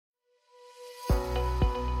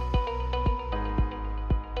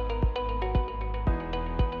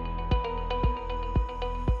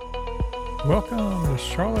Welcome to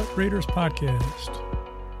Charlotte Readers Podcast,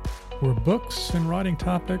 where books and writing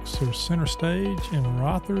topics are center stage and where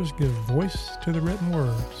authors give voice to the written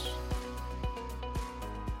words.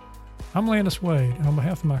 I'm Landis Wade, and on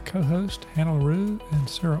behalf of my co-host Hannah LaRue and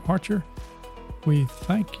Sarah Archer, we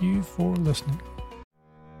thank you for listening.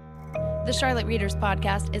 The Charlotte Readers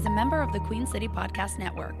Podcast is a member of the Queen City Podcast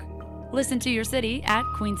Network. Listen to your city at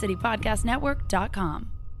queencitypodcastnetwork.com.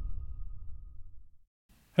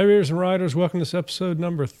 Hey readers and writers, welcome to this episode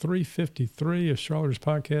number 353 of Charlotte Readers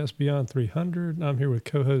Podcast Beyond 300. I'm here with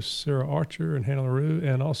co-hosts Sarah Archer and Hannah LaRue,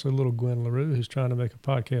 and also little Gwen LaRue, who's trying to make a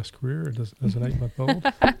podcast career as an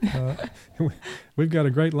 8-month-old. We've got a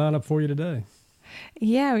great lineup for you today.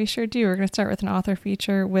 Yeah, we sure do. We're going to start with an author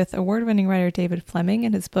feature with award-winning writer David Fleming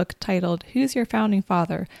and his book titled Who's Your Founding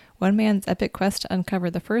Father? One Man's Epic Quest to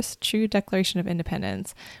Uncover the First True Declaration of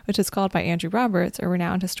Independence, which is called by Andrew Roberts, a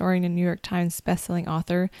renowned historian and New York Times bestselling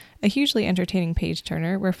author, a hugely entertaining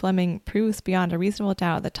page-turner where Fleming proves beyond a reasonable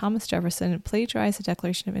doubt that Thomas Jefferson plagiarized the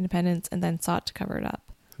Declaration of Independence and then sought to cover it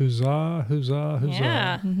up. Huzzah, huzzah, huzzah.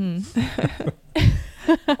 Yeah.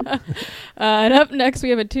 And up next, we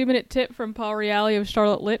have a 2-minute tip from Paul Reale of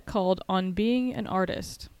Charlotte Lit called On Being an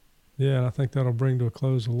Artist. Yeah, and I think that'll bring to a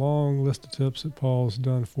close a long list of tips that Paul's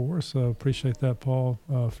done for us. So appreciate that, Paul,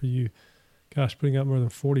 for you. Gosh, putting out more than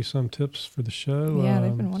 40-some tips for the show. Yeah,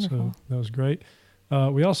 they've been wonderful. So that was great.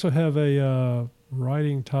 We also have a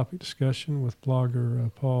writing topic discussion with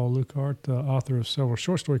blogger Paul Lukart, author of several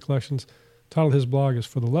short story collections. The title of his blog is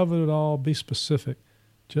For the Love of It All, Be Specific.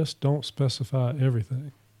 Just don't specify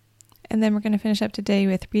everything. And then we're going to finish up today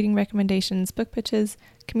with reading recommendations, book pitches,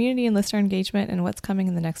 community and listener engagement, and what's coming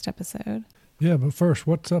in the next episode. Yeah, but first,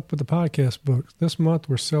 what's up with the podcast books? This month,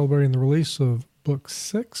 we're celebrating the release of Book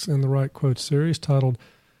 6 in the Right Quote series titled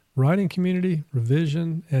Writing Community,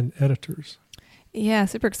 Revision, and Editors. Yeah,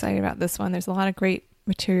 super excited about this one. There's a lot of great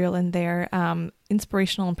material in there,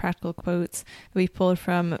 inspirational and practical quotes that we've pulled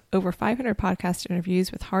from over 500 podcast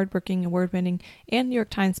interviews with hardworking, award-winning, and New York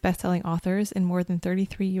Times bestselling authors in more than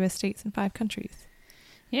 33 U.S. states and 5 countries.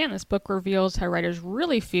 Yeah, and this book reveals how writers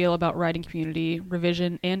really feel about writing community,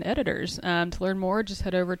 revision, and editors. To learn more, just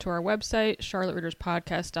head over to our website,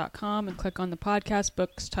 charlottereaderspodcast.com, and click on the Podcast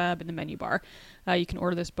Books tab in the menu bar. You can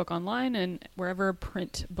order this book online and wherever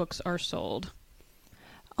print books are sold.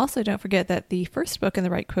 Also, don't forget that the first book in the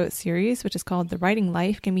Right Quote series, which is called The Writing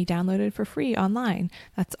Life, can be downloaded for free online.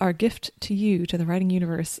 That's our gift to you, to the writing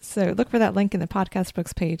universe. So look for that link in the podcast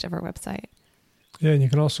books page of our website. Yeah, and you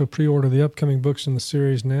can also pre-order the upcoming books in the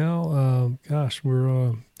series now.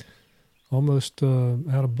 We're almost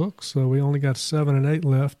out of books, so we only got 7 and 8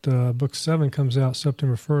 left. Book 7 comes out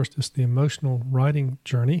September 1st. It's the emotional writing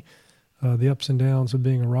journey, the ups and downs of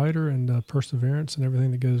being a writer and perseverance and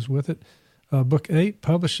everything that goes with it. Book 8,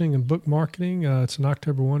 Publishing and Book Marketing. It's an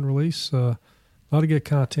October 1 release. A lot of good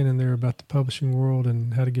content in there about the publishing world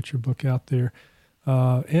and how to get your book out there.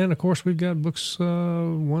 And, of course, we've got books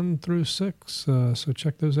 1 through 6, so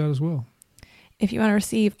check those out as well. If you want to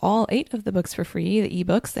receive all 8 of the books for free, the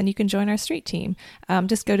ebooks, then you can join our street team.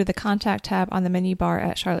 Just go to the contact tab on the menu bar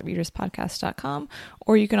at charlottereaderspodcast.com,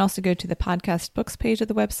 or you can also go to the podcast books page of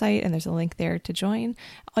the website, and there's a link there to join.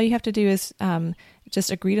 All you have to do is just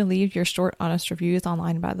agree to leave your short, honest reviews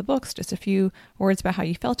online about the books, just a few words about how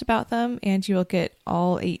you felt about them, and you will get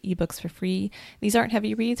all 8 ebooks for free. These aren't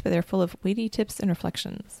heavy reads, but they're full of weighty tips and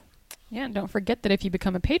reflections. Yeah, and don't forget that if you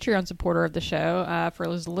become a Patreon supporter of the show, for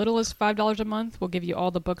as little as $5 a month, we'll give you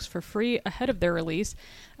all the books for free ahead of their release.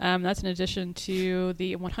 That's in addition to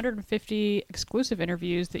the 150 exclusive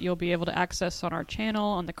interviews that you'll be able to access on our channel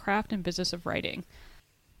on the craft and business of writing.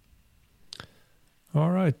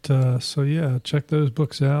 All right. Check those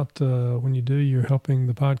books out. When you do, you're helping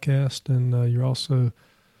the podcast, and you're also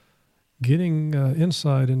getting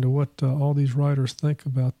insight into what all these writers think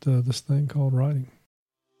about this thing called writing.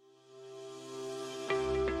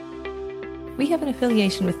 We have an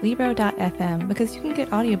affiliation with Libro.fm because you can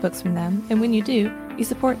get audiobooks from them, and when you do, you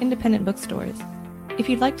support independent bookstores. If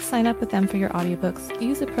you'd like to sign up with them for your audiobooks,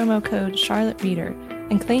 use the promo code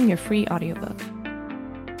CharlotteReader and claim your free audiobook.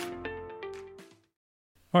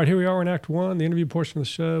 All right, here we are in Act 1, the interview portion of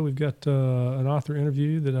the show. We've got an author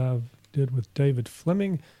interview that I did with David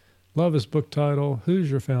Fleming. Love his book title,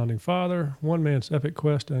 Who's Your Founding Father? One Man's Epic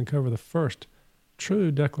Quest to Uncover the First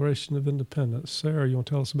True Declaration of Independence. Sarah, you want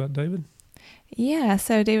to tell us about David? Yeah,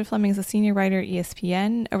 so David Fleming is a senior writer at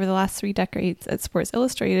ESPN. Over the last 3 decades at Sports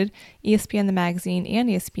Illustrated, ESPN the magazine, and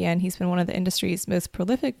ESPN, he's been one of the industry's most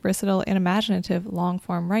prolific, versatile, and imaginative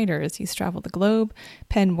long-form writers. He's traveled the globe,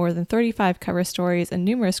 penned more than 35 cover stories, and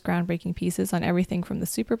numerous groundbreaking pieces on everything from the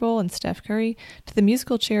Super Bowl and Steph Curry to the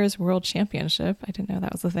musical chairs World Championship, I didn't know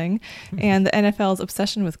that was a thing, and the NFL's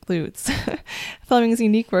obsession with glutes. Fleming's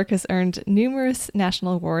unique work has earned numerous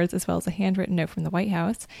national awards, as well as a handwritten note from the White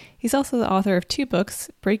House. He's also the author of 2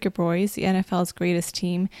 books, Breaker Boys, the NFL's Greatest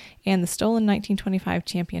Team, and the Stolen 1925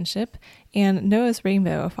 Championship, and Noah's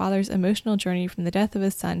Rainbow, a father's emotional journey from the death of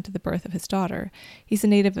his son to the birth of his daughter. He's a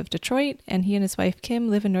native of Detroit, and he and his wife Kim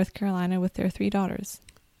live in North Carolina with their 3 daughters.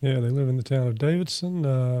 Yeah, they live in the town of Davidson,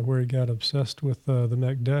 where he got obsessed with the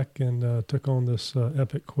mech deck and took on this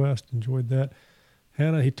epic quest. Enjoyed that.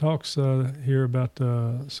 Hannah, he talks here about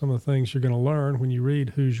some of the things you're going to learn when you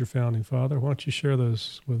read Who's Your Founding Father. Why don't you share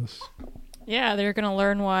those with us? Yeah, they're going to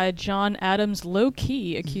learn why John Adams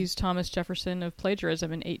low-key accused Thomas Jefferson of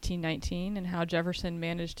plagiarism in 1819 and how Jefferson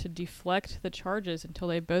managed to deflect the charges until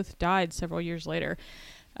they both died several years later.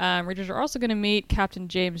 Readers are also going to meet Captain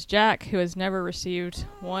James Jack, who has never received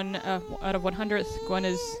 1 out of 100th. Gwen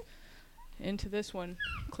is into this one,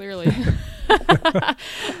 clearly,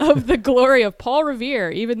 of the glory of Paul Revere,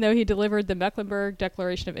 even though he delivered the Mecklenburg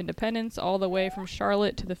Declaration of Independence all the way from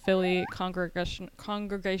Charlotte to the Philly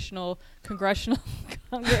Congressional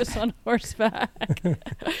Congress on horseback,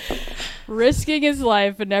 risking his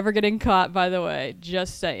life and never getting caught, by the way,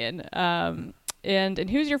 just saying. And in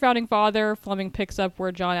Who's Your Founding Father, Fleming picks up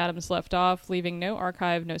where John Adams left off, leaving no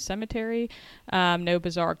archive, no cemetery, no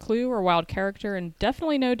bizarre clue or wild character, and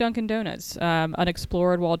definitely no Dunkin' Donuts,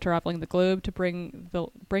 unexplored while traveling the globe to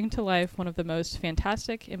bring to life one of the most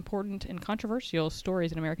fantastic, important, and controversial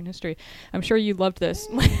stories in American history. I'm sure you loved this,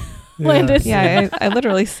 Landis. Yeah, I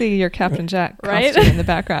literally see your Captain Jack costume in the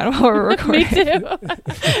background while we're recording. Me too.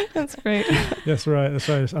 That's great. That's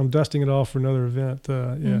right. I'm dusting it off for another event. Yeah.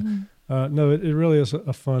 Mm-hmm. No, it really is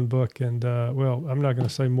a fun book. And, well, I'm not going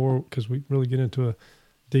to say more because we really get into a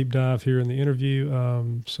deep dive here in the interview.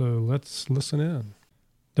 So let's listen in.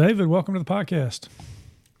 David, welcome to the podcast.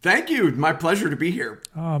 Thank you. My pleasure to be here.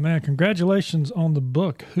 Oh, man, congratulations on the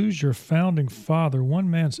book, Who's Your Founding Father?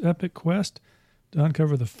 One man's epic quest to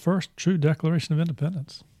uncover the first true Declaration of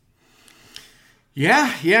Independence.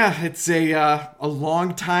 Yeah. It's a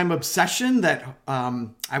long time obsession that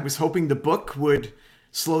I was hoping the book would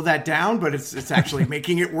slow that down, but it's actually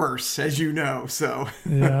making it worse, as you know. So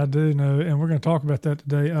yeah, I do know, and we're going to talk about that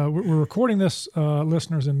today. We're recording this,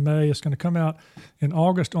 listeners, in May. It's going to come out in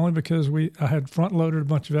August only because I had front loaded a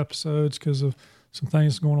bunch of episodes because of some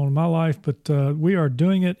things going on in my life. But we are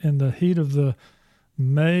doing it in the heat of the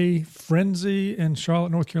May frenzy in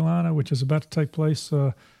Charlotte, North Carolina, which is about to take place.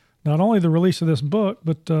 Not only the release of this book,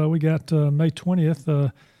 but we got May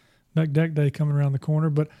 20th, Mech Deck Day coming around the corner.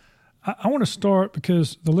 But I want to start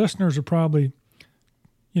because the listeners are probably,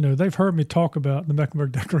 they've heard me talk about the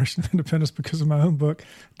Mecklenburg Declaration of Independence because of my own book,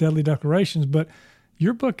 Deadly Declarations. But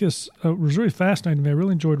your book was really fascinating to me. I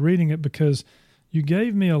really enjoyed reading it because you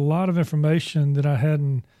gave me a lot of information that I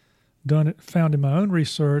hadn't found in my own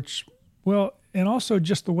research. Well, and also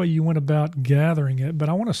just the way you went about gathering it. But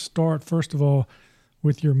I want to start, first of all,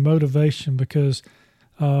 with your motivation because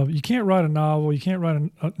you can't write a novel, you can't write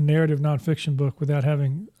a narrative nonfiction book without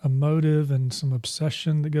having a motive and some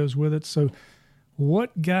obsession that goes with it. So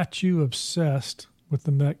what got you obsessed with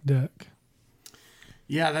the Mech Deck?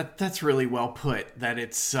 Yeah, that's really well put. That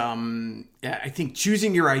it's, I think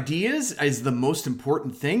choosing your ideas is the most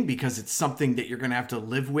important thing because it's something that you're going to have to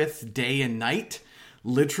live with day and night,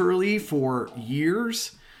 literally for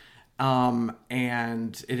years. And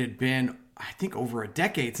it had been, I think, over a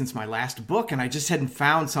decade since my last book, and I just hadn't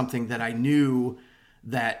found something that I knew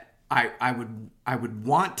that I would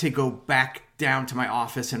want to go back down to my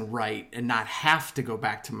office and write and not have to go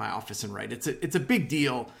back to my office and write. It's a big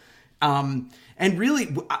deal. And really,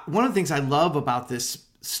 one of the things I love about this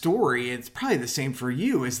story, it's probably the same for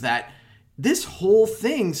you, is that this whole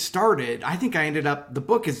thing started, I think the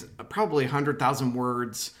book is probably 100,000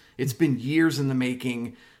 words. It's been years in the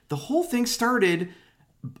making. The whole thing started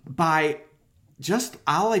by just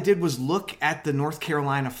all I did was look at the North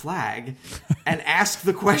Carolina flag and ask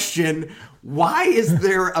the question, why is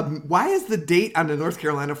the date on the North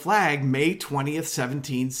Carolina flag May 20th,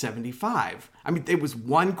 1775? I mean, it was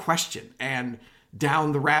one question, and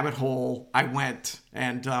down the rabbit hole I went,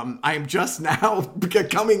 and I am just now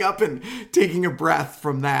coming up and taking a breath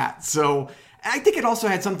from that. So I think it also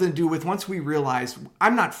had something to do with once we realized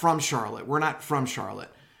I'm not from Charlotte. We're not from Charlotte,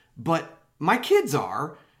 but my kids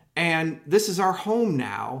are. And this is our home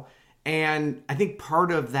now. And I think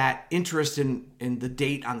part of that interest in the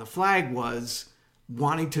date on the flag was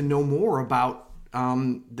wanting to know more about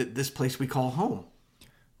this place we call home.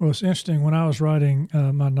 Well, it's interesting. When I was writing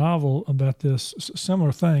my novel about this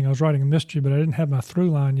similar thing, I was writing a mystery, but I didn't have my through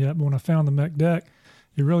line yet. But when I found the Macbeth,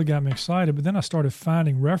 it really got me excited. But then I started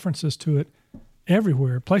finding references to it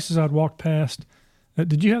everywhere, places I'd walked past.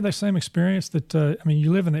 Did you have that same experience? That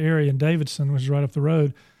you live in the area in Davidson, which is right up the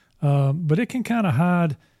road, but it can kind of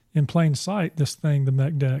hide in plain sight, this thing, the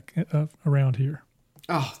Macbeth, around here.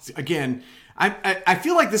 Oh, again, I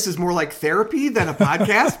feel like this is more like therapy than a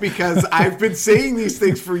podcast because I've been saying these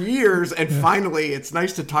things for years, and finally it's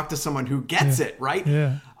nice to talk to someone who gets it, right?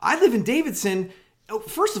 Yeah. I live in Davidson.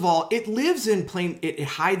 First of all, it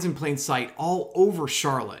hides in plain sight all over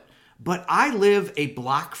Charlotte, but I live a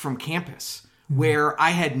block from campus where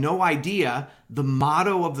I had no idea the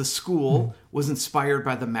motto of the school was inspired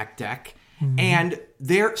by the Macbeth. And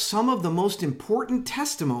some of the most important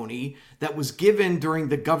testimony that was given during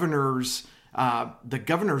the governor's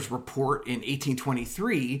report in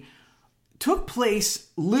 1823 took place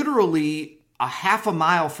literally a half a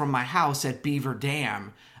mile from my house at Beaver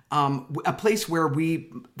Dam, a place where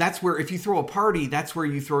that's where if you throw a party, that's where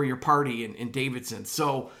you throw your party in Davidson.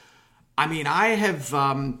 So, I mean, I have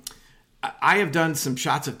done some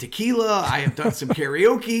shots of tequila. I have done some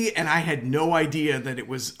karaoke, and I had no idea that it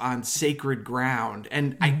was on sacred ground.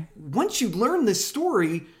 And once you learn this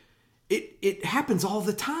story, it happens all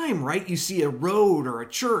the time, right? You see a road or a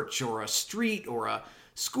church or a street or a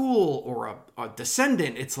school or a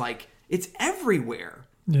descendant. It's like it's everywhere.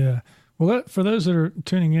 Yeah. Well, for those that are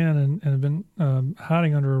tuning in and have been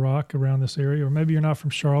hiding under a rock around this area, or maybe you're not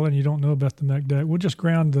from Charlotte and you don't know about the Macbeth, we'll just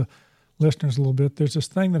ground the listeners a little bit. There's this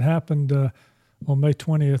thing that happened on May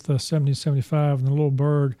 20th, 1775 in the little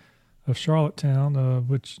burg of Charlottetown,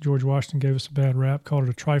 which George Washington gave us a bad rap, called it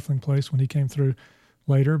a trifling place when he came through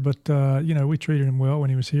later. But, we treated him well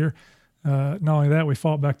when he was here. Not only that, we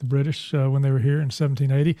fought back the British when they were here in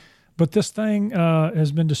 1780. But this thing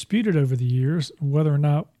has been disputed over the years, whether or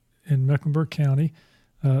not in Mecklenburg County,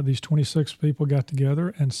 these 26 people got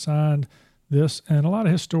together and signed this. And a lot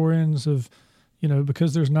of historians have,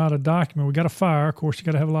 because there's not a document, we got a fire. Of course, you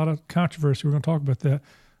got to have a lot of controversy. We're going to talk about that.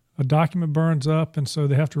 A document burns up, and so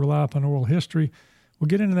they have to rely upon oral history. We'll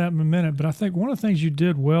get into that in a minute, but I think one of the things you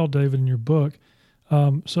did well, David, in your book,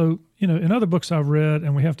 in other books I've read,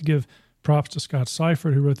 and we have to give props to Scott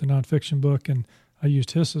Seifert, who wrote the nonfiction book, and I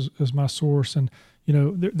used his as my source. And,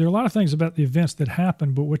 there are a lot of things about the events that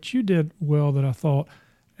happened, but what you did well that I thought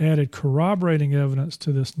added corroborating evidence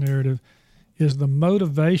to this narrative is the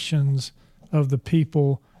motivations of the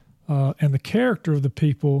people and the character of the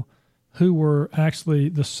people who were actually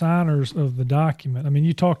the signers of the document. I mean,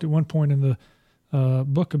 you talked at one point in the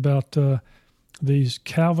book about these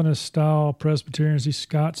Calvinist-style Presbyterians, these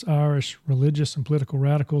Scots-Irish religious and political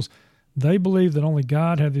radicals. They believed that only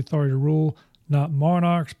God had the authority to rule, not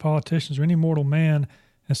monarchs, politicians, or any mortal man.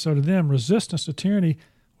 And so to them, resistance to tyranny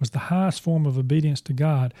was the highest form of obedience to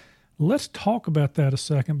God. Let's talk about that a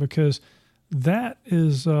second, because that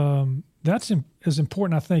is that's as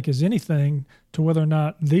important, I think, as anything to whether or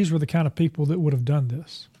not these were the kind of people that would have done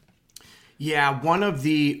this. Yeah,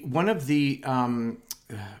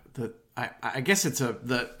 I guess it's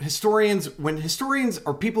the historians, when historians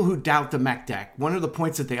or people who doubt the Macbeth, one of the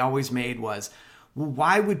points that they always made was, well,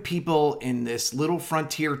 why would people in this little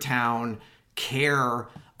frontier town care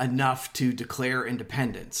enough to declare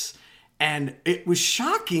independence? And it was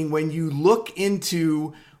shocking when you look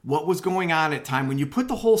into what was going on at time, when you put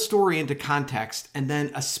the whole story into context, and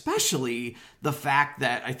then especially the fact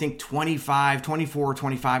that I think 24 or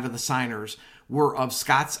 25 of the signers were of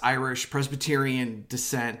Scots-Irish Presbyterian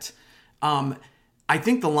descent. I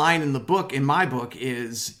think the line in my book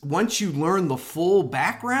is, once you learn the full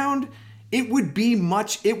background, it would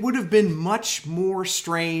have been much more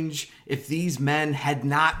strange if these men had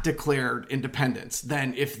not declared independence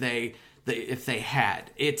than if they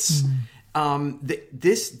had. It's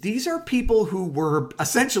these are people who were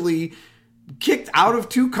essentially kicked out of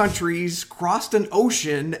two countries, crossed an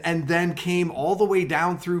ocean, and then came all the way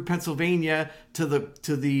down through Pennsylvania to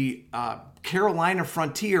the Carolina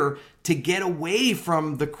frontier to get away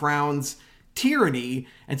from the crown's tyranny.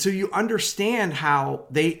 And so you understand how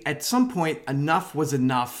they, at some point, enough was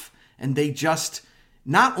enough, and they just,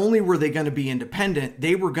 not only were they going to be independent,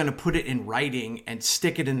 they were going to put it in writing and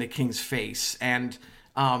stick it in the king's face. And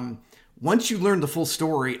once you learn the full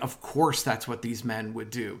story, of course, that's what these men would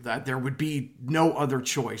do. That there would be no other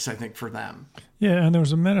choice, I think, for them. Yeah, and there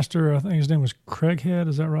was a minister, I think his name was Craighead,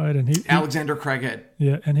 is that right? And Alexander Craighead.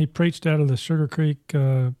 Yeah, and he preached out of the Sugar Creek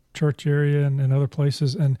church area and other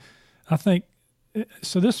places. And I think,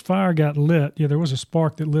 so this fire got lit. Yeah, there was a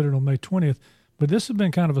spark that lit it on May 20th, but this had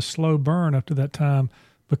been kind of a slow burn up to that time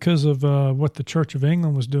because of what the Church of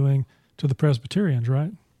England was doing to the Presbyterians,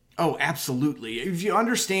 right? Oh, absolutely. If you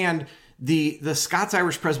understand the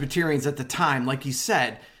Scots-Irish Presbyterians at the time, like you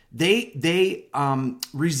said, they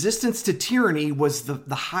resistance to tyranny was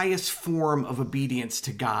the highest form of obedience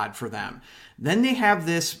to God for them. Then they have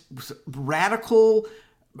this radical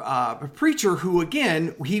preacher who,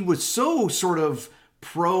 again, he was so sort of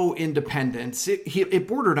pro-independence. It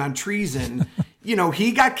bordered on treason.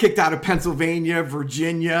 He got kicked out of Pennsylvania,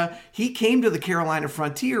 Virginia. He came to the Carolina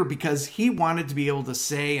frontier because he wanted to be able to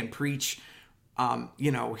say and preach,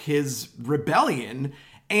 his rebellion.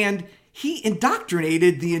 And he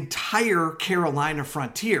indoctrinated the entire Carolina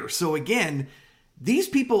frontier. So again, these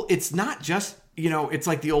people, it's not just, it's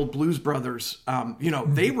like the old Blues Brothers.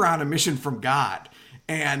 They were on a mission from God.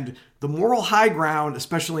 And the moral high ground,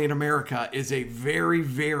 especially in America, is a very,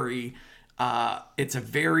 very, it's a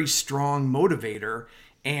very strong motivator.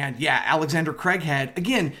 And yeah, Alexander Craighead,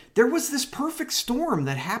 again, there was this perfect storm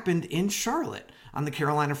that happened in Charlotte on the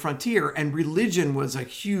Carolina frontier, and religion was a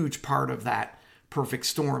huge part of that perfect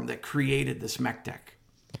storm that created this mech deck.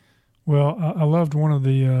 Well, I loved one of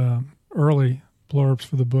the early blurbs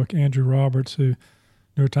for the book. Andrew Roberts, who New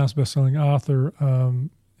York Times bestselling author,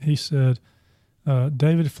 he said,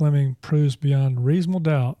 David Fleming proves beyond reasonable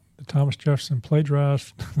doubt that Thomas Jefferson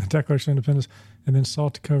plagiarized the Declaration of Independence and then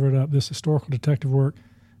sought to cover it up, this historical detective work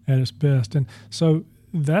at its best. And so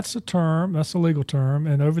that's a term, that's a legal term.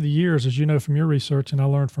 And over the years, as you know from your research, and I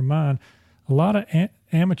learned from mine, a lot of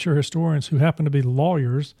amateur historians who happen to be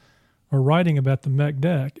lawyers are writing about the mech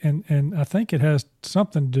deck. And I think it has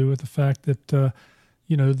something to do with the fact that,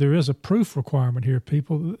 there is a proof requirement here.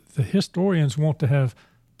 The historians want to have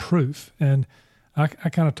proof. And I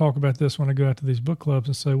kind of talk about this when I go out to these book clubs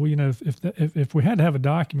and say, well, if we had to have a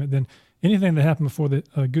document, then anything that happened before the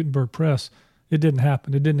Gutenberg press, it didn't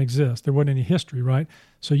happen. It didn't exist. There wasn't any history, right?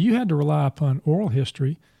 So you had to rely upon oral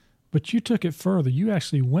history, but you took it further. You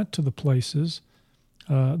actually went to the places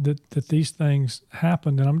that these things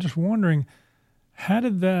happened. And I'm just wondering, how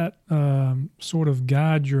did that sort of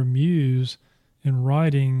guide your muse in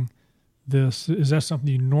writing this? Is that something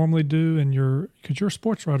you normally do because you're a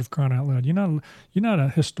sports writer, for crying out loud. You're not a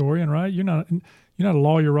historian, right? You're not a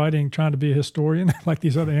lawyer writing, trying to be a historian like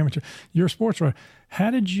these other amateurs. You're a sports writer. How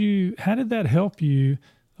did that help you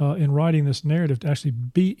in writing this narrative to actually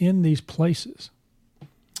be in these places?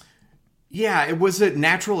 Yeah, it was a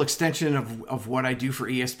natural extension of what I do for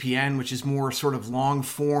ESPN, which is more sort of long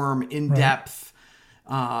form, in-depth,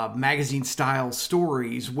 magazine style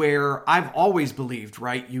stories, where I've always believed,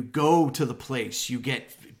 right? You go to the place, you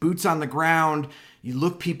get boots on the ground, you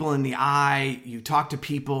look people in the eye, you talk to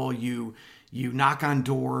people, you knock on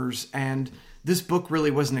doors. And this book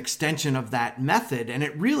really was an extension of that method. And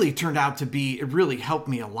it really turned out to be, it really helped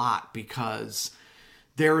me a lot, because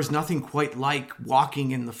there is nothing quite like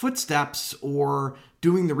walking in the footsteps or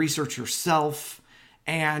doing the research yourself.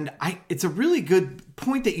 And it's a really good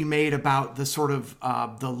point that you made about the sort of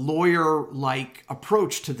the lawyer-like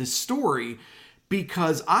approach to this story,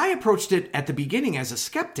 because I approached it at the beginning as a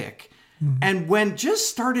skeptic. Mm-hmm. And when just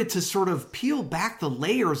started to sort of peel back the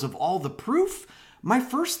layers of all the proof, my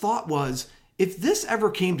first thought was, if this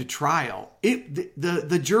ever came to trial,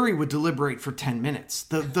 the jury would deliberate for 10 minutes.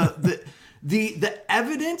 The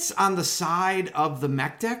evidence on the side of the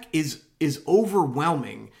mech deck is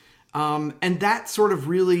overwhelming. And that sort of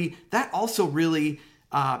also really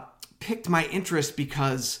piqued my interest,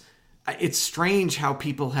 because it's strange how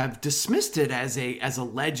people have dismissed it as a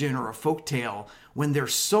legend or a folktale when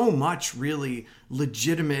there's so much really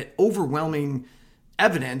legitimate, overwhelming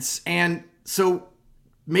evidence. And so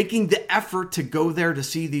making the effort to go there to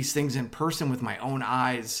see these things in person with my own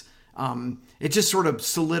eyes, it just sort of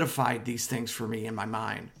solidified these things for me in my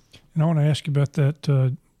mind. And I want to ask you about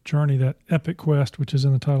that journey, that epic quest, which is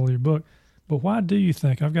in the title of your book. But why do you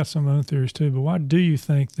think, I've got some of my own theories too, but why do you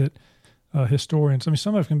think that historians,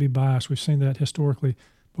 some of it can be biased, we've seen that historically,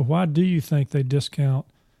 but why do you think they discount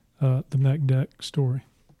the mech deck story?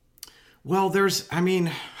 Well,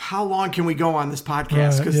 how long can we go on this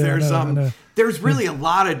podcast? Because there's really a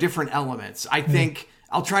lot of different elements. I think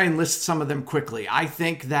I'll try and list some of them quickly. I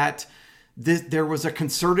think that there was a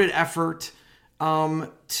concerted effort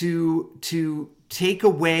to take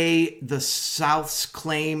away the South's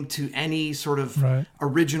claim to any sort of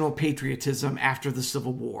original patriotism after the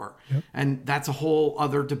Civil War. Yep. And that's a whole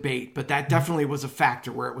other debate. But that definitely was a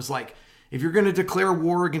factor where it was like, if you're going to declare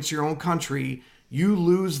war against your own country, you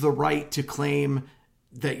lose the right to claim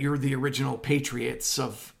that you're the original patriots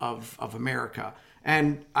of America.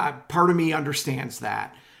 And part of me understands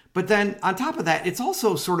that. But then on top of that, it's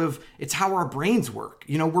also it's how our brains work.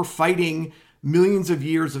 We're fighting millions of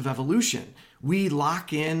years of evolution. We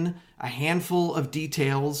lock in a handful of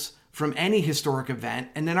details from any historic event,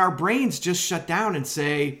 and then our brains just shut down and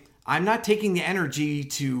say, I'm not taking the energy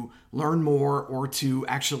to learn more or to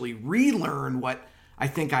actually relearn what I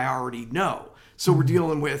think I already know. So we're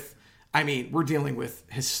dealing with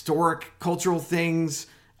historic cultural things,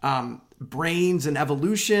 brains and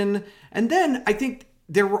evolution. And then I think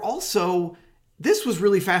there were also, this was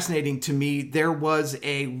really fascinating to me. There was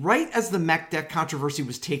right as the Mekdek controversy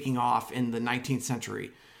was taking off in the 19th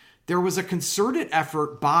century, there was a concerted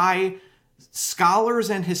effort by scholars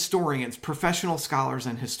and historians, professional scholars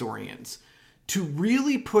and historians, to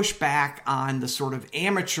really push back on the sort of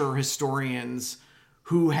amateur historians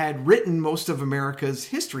who had written most of America's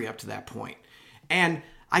history up to that point. And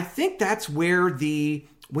I think that's where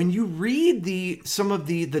when you read some of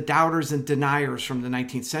the doubters and deniers from the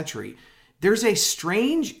 19th century, there's a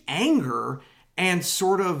strange anger and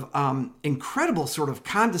sort of incredible sort of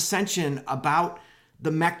condescension about the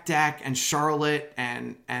Mekdek and Charlotte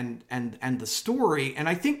and the story. And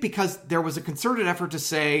I think because there was a concerted effort to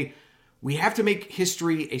say, we have to make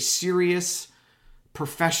history a serious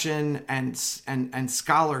profession and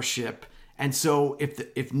scholarship. And so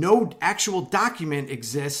if no actual document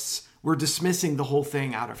exists, we're dismissing the whole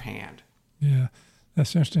thing out of hand. Yeah,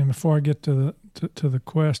 that's interesting. Before I get to the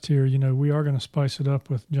quest here, we are going to spice it up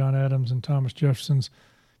with John Adams and Thomas Jefferson's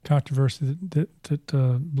controversy that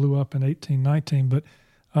blew up in 1819. But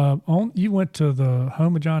you went to the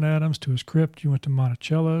home of John Adams, to his crypt. You went to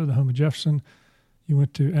Monticello, the home of Jefferson. You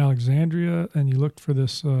went to Alexandria, and you looked for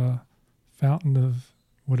this fountain of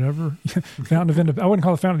whatever, fountain of I wouldn't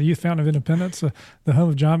call it fountain of youth, fountain of independence, the home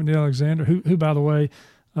of John McNeill Alexander, who by the way,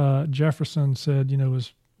 Jefferson said,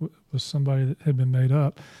 was somebody that had been made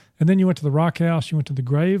up. And then you went to the Rock House. You went to the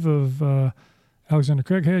grave of Alexander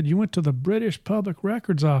Craighead. You went to the British Public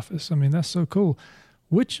Records Office. I mean, that's so cool.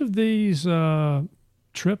 Which of these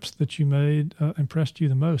trips that you made impressed you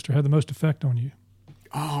the most, or had the most effect on you?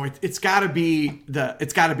 Oh, it's got to be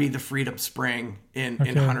the Freedom Spring in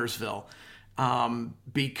Huntersville,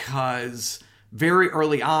 because very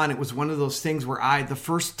early on it was one of those things where the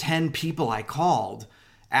first 10 people I called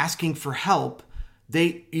asking for help,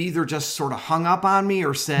 they either just sort of hung up on me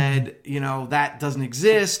or said, that doesn't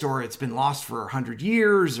exist, or it's been lost for 100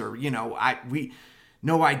 years, or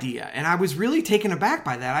no idea. And I was really taken aback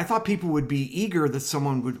by that. I thought people would be eager that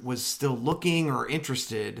someone was still looking or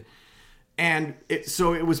interested. And it's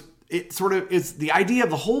the idea of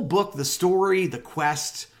the whole book, the story, the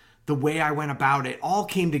quest, the way I went about it, all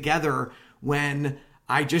came together when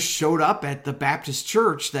I just showed up at the Baptist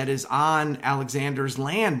church that is on Alexander's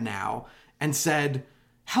land now and said,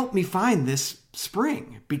 help me find this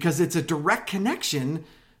spring, because it's a direct connection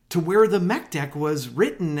to where the Mekdek was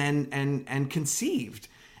written and conceived.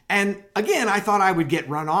 And again, I thought I would get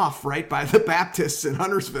run off right by the Baptists in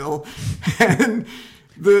Huntersville. And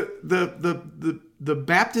the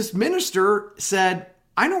Baptist minister said,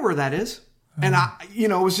 I know where that is. And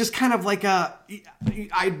it was just kind of like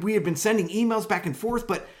we had been sending emails back and forth,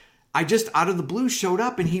 but I just out of the blue showed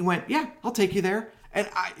up and he went, yeah, I'll take you there. And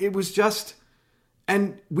it was just,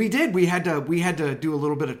 and we had to do a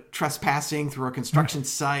little bit of trespassing through a construction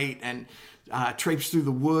site and traipse through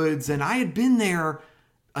the woods. And I had been there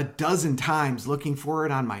a dozen times looking for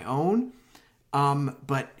it on my own.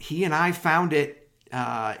 But he and I found it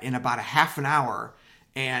in about a half an hour.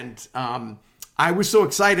 And I was so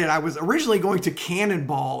excited. I was originally going to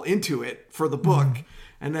cannonball into it for the book.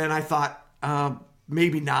 And then I thought,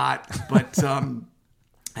 maybe not. But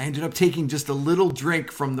I ended up taking just a little drink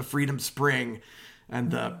from the Freedom Spring.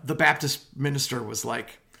 And the Baptist minister was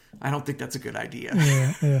like, I don't think that's a good idea.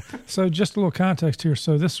 Yeah. So just a little context here.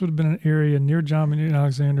 So this would have been an area near John McNeill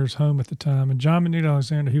Alexander's home at the time. And John McNeill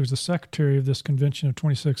Alexander, he was the secretary of this convention of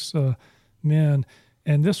 26 men.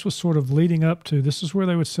 And this was sort of leading up to, this is where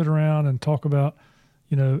they would sit around and talk about,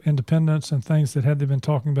 independence and things that had they been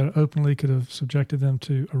talking about it openly could have subjected them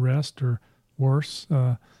to arrest or worse,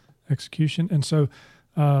 execution. And so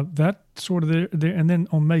that sort of there. And then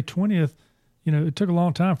on May 20th, it took a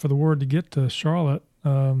long time for the word to get to Charlotte.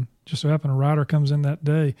 Just so happened a writer comes in that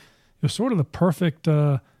day. It was sort of the perfect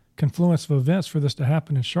confluence of events for this to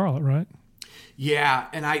happen in Charlotte, right? Yeah,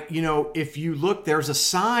 and if you look, there's a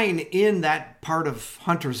sign in that part of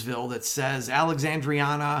Huntersville that says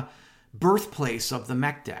Alexandriana, birthplace of the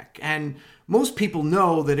Mekdek. And most people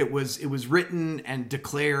know that it was written and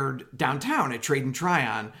declared downtown at Trade and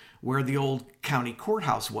Tryon, where the old county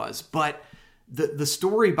courthouse was. But the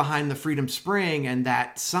story behind the Freedom Spring and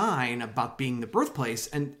that sign about being the birthplace.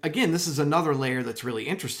 And again, this is another layer that's really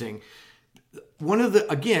interesting. One of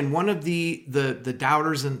the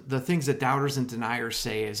doubters and the things that doubters and deniers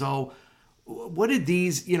say is, oh, what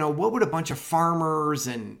would a bunch of farmers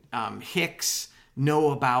and hicks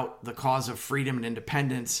know about the cause of freedom and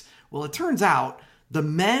independence? Well, it turns out the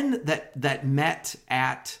men that met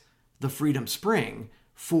at the Freedom Spring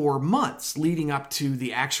for months leading up to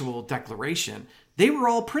the actual declaration, they were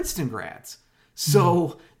all Princeton grads.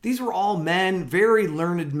 So these were all men, very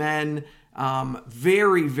learned men,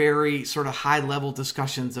 very, very sort of high level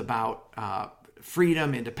discussions about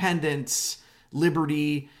freedom, independence,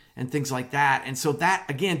 liberty, and things like that. And so that,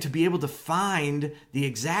 again, to be able to find the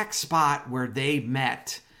exact spot where they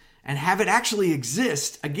met and have it actually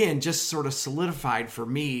exist, again, just sort of solidified for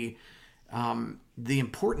me the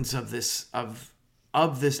importance of this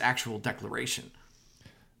actual declaration.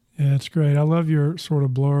 Yeah, it's great. I love your sort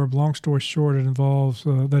of blurb. Long story short, it involves,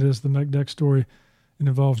 that is the McDeck story, it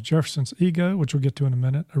involves Jefferson's ego, which we'll get to in a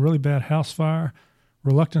minute, a really bad house fire,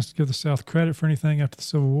 reluctance to give the South credit for anything after the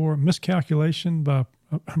Civil War, miscalculation by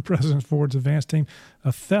President Ford's advance team,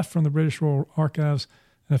 a theft from the British Royal Archives,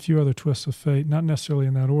 and a few other twists of fate, not necessarily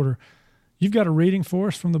in that order. You've got a reading for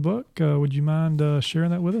us from the book. Would you mind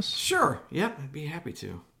sharing that with us? Sure. Yep, I'd be happy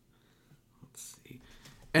to. Let's see.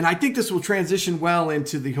 And I think this will transition well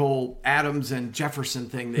into the whole Adams and Jefferson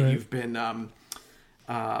thing that you've been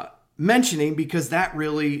mentioning, because that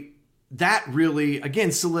really,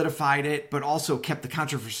 again, solidified it, but also kept the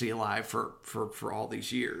controversy alive for all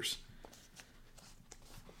these years.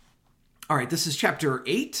 All right, this is chapter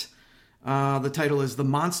 8. The title is The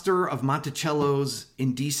Monster of Monticello's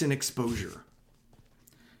Indecent Exposure.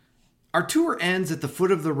 Our tour ends at the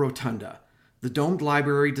foot of the Rotunda, the domed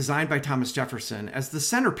library designed by Thomas Jefferson as the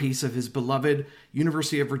centerpiece of his beloved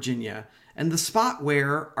University of Virginia, and the spot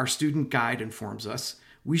where, our student guide informs us,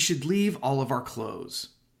 we should leave all of our clothes.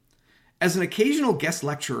 As an occasional guest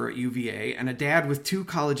lecturer at UVA and a dad with 2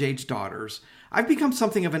 college-age daughters, I've become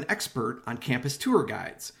something of an expert on campus tour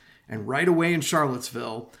guides. And right away in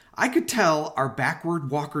Charlottesville, I could tell our backward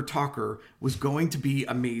walker-talker was going to be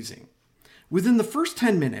amazing. Within the first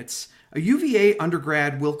 10 minutes, a UVA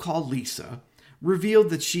undergrad we'll call Lisa revealed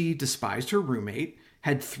that she despised her roommate,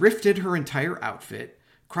 had thrifted her entire outfit,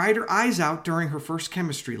 cried her eyes out during her first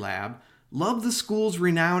chemistry lab, loved the school's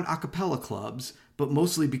renowned a cappella clubs, but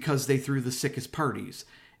mostly because they threw the sickest parties,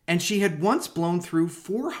 and she had once blown through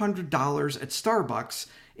 $400 at Starbucks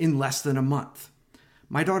in less than a month.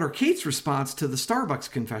 My daughter Kate's response to the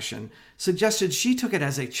Starbucks confession suggested she took it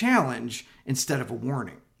as a challenge instead of a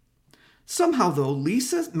warning. Somehow, though,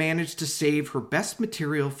 Lisa managed to save her best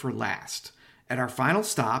material for last. At our final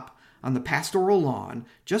stop, on the pastoral lawn,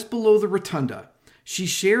 just below the rotunda, she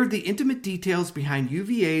shared the intimate details behind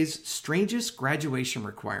UVA's strangest graduation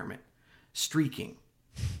requirement, streaking.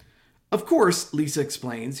 Of course, Lisa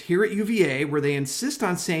explains, here at UVA, where they insist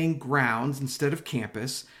on saying grounds instead of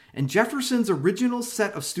campus, and Jefferson's original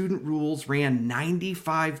set of student rules ran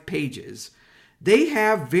 95 pages, they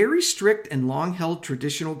have very strict and long-held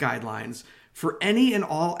traditional guidelines for any and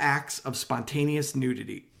all acts of spontaneous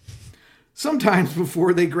nudity. Sometimes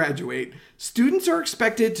before they graduate, students are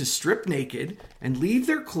expected to strip naked and leave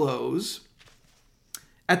their clothes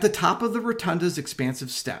at the top of the rotunda's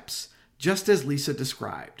expansive steps, just as Lisa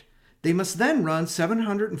described. They must then run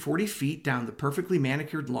 740 feet down the perfectly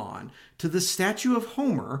manicured lawn to the statue of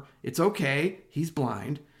Homer, it's okay, he's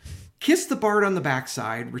blind, kiss the bard on the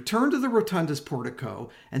backside, return to the rotunda's portico,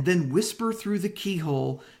 and then whisper through the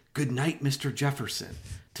keyhole, "Good night, Mr. Jefferson,"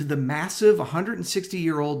 to the massive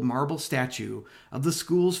 160-year-old marble statue of the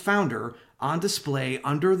school's founder on display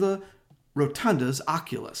under the rotunda's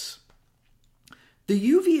oculus. The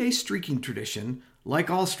UVA streaking tradition, like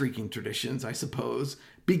all streaking traditions, I suppose,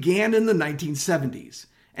 began in the 1970s,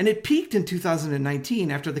 and it peaked in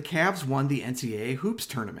 2019 after the Cavs won the NCAA Hoops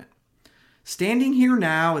tournament. Standing here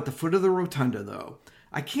now at the foot of the rotunda, though,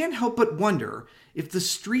 I can't help but wonder if the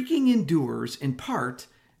streaking endures in part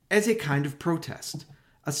as a kind of protest,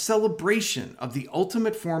 a celebration of the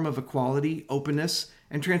ultimate form of equality, openness,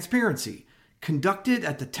 and transparency conducted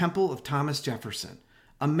at the temple of Thomas Jefferson,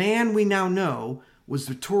 a man we now know was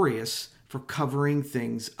notorious for covering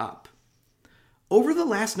things up. Over the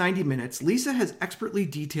last 90 minutes, Lisa has expertly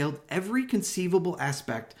detailed every conceivable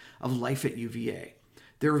aspect of life at UVA.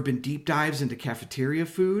 There have been deep dives into cafeteria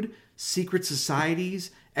food, secret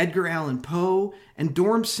societies, Edgar Allan Poe, and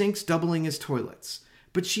dorm sinks doubling as toilets.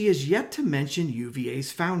 But she has yet to mention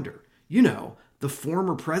UVA's founder. You know, the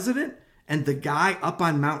former president and the guy up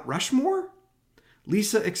on Mount Rushmore?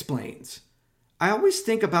 Lisa explains, I always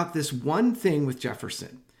think about this one thing with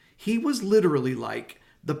Jefferson. He was literally like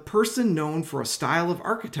the person known for a style of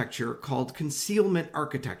architecture called concealment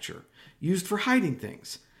architecture, used for hiding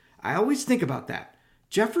things. I always think about that.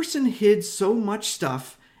 Jefferson hid so much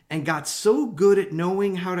stuff and got so good at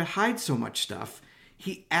knowing how to hide so much stuff,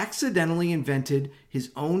 he accidentally invented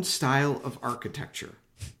his own style of architecture.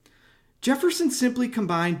 Jefferson simply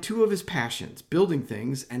combined two of his passions, building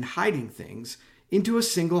things and hiding things, into a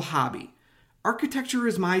single hobby. "Architecture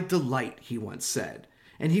is my delight," he once said.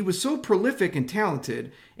 And he was so prolific and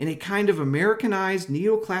talented in a kind of Americanized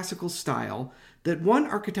neoclassical style that one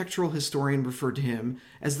architectural historian referred to him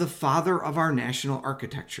as the father of our national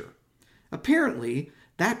architecture. Apparently,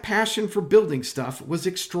 that passion for building stuff was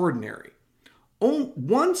extraordinary.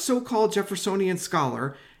 One so-called Jeffersonian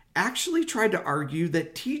scholar actually tried to argue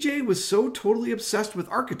that TJ was so totally obsessed with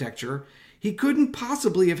architecture, he couldn't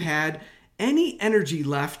possibly have had any energy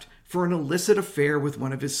left for an illicit affair with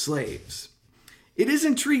one of his slaves. It is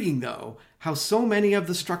intriguing, though, how so many of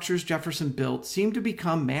the structures Jefferson built seem to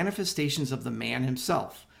become manifestations of the man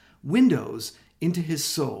himself, windows into his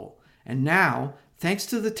soul. And now, thanks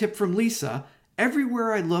to the tip from Lisa,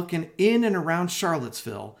 everywhere I look in and around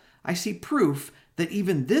Charlottesville, I see proof that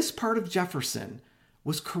even this part of Jefferson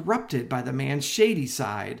was corrupted by the man's shady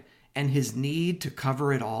side and his need to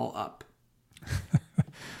cover it all up.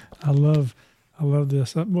 I love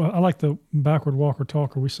this. Well, I like the backward walker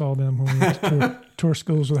talker. We saw them when we went to tour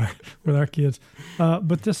schools with our kids.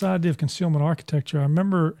 But this idea of concealment architecture, I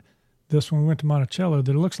remember this when we went to Monticello,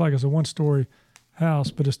 that it looks like it's a one-story house,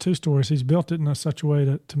 but it's 2 stories. He's built it in such a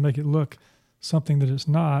way to make it look something that it's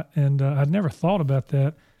not. And I'd never thought about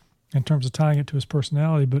that in terms of tying it to his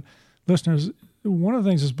personality. But listeners, one of the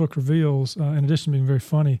things this book reveals, in addition to being very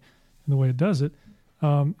funny in the way it does it,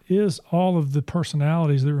 is all of the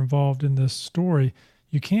personalities that are involved in this story.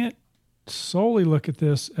 You can't solely look at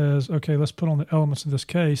this as, okay, let's put on the elements of this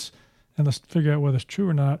case and let's figure out whether it's true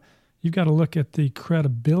or not. You've got to look at the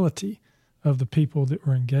credibility of the people that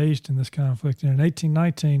were engaged in this conflict. And in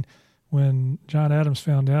 1819, when John Adams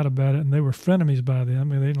found out about it, and they were frenemies by then, I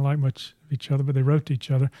mean, they didn't like much of each other, but they wrote to each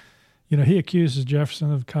other. You know, he accuses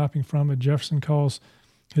Jefferson of copying from it. Jefferson calls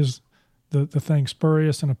the thing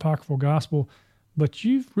spurious and apocryphal gospel. But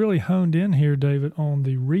you've really honed in here, David, on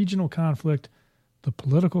the regional conflict, the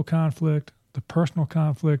political conflict, the personal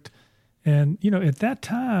conflict. And, you know, at that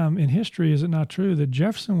time in history, is it not true that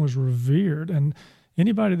Jefferson was revered? And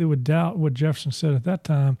anybody that would doubt what Jefferson said at that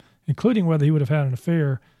time, including whether he would have had an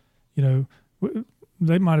affair, you know,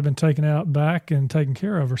 they might have been taken out back and taken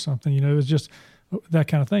care of or something. You know, it's just that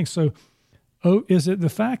kind of thing. So, is it the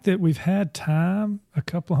fact that we've had time, a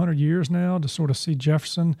couple of 100 years now, to sort of see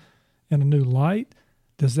Jefferson in a new light?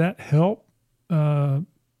 Does that help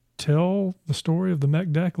tell the story of the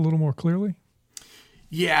Mech Deck a little more clearly?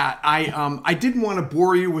 Yeah, I didn't want to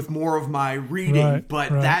bore you with more of my reading, but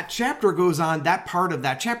that chapter goes on, that part of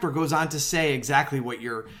that chapter goes on to say exactly what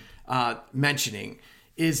you're mentioning,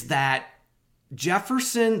 is that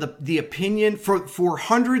Jefferson, the opinion for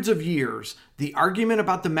hundreds of years, the argument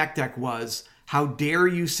about the Mech Deck was, how dare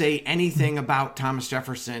you say anything about Thomas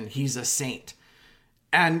Jefferson? He's a saint.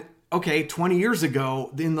 And okay, 20 years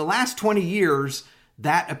ago, in the last 20 years,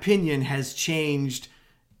 that opinion has changed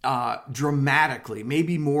dramatically,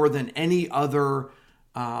 maybe more than any other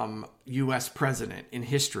U.S. president in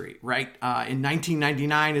history, right? In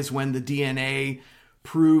 1999 is when the DNA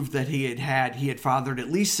proved that he had fathered at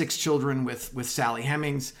least 6 children with Sally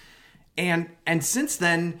Hemings. And since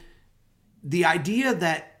then, the idea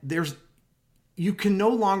that you can no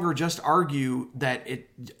longer just argue that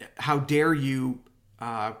how dare you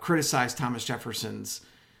criticize Thomas Jefferson's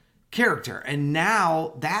character. And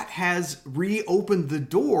now that has reopened the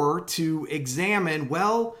door to examine,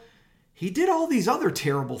 well, he did all these other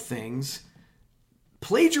terrible things.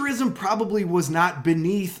 Plagiarism probably was not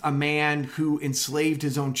beneath a man who enslaved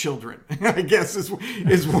his own children, I guess is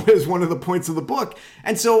one of the points of the book.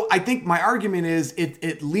 And so I think my argument is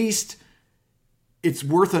at least it's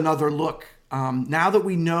worth another look. Now that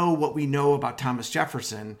we know what we know about Thomas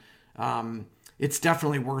Jefferson, it's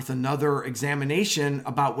definitely worth another examination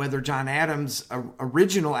about whether John Adams'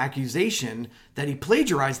 original accusation that he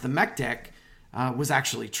plagiarized the Mech Deck was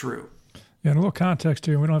actually true. Yeah, and a little context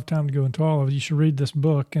here. We don't have time to go into all of it. You should read this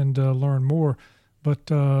book and learn more.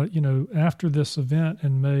 But, after this event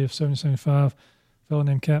in May of 1775, a fellow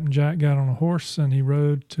named Captain Jack got on a horse and he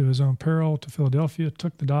rode to his own peril to Philadelphia,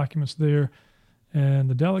 took the documents there, and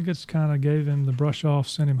the delegates kind of gave him the brush off,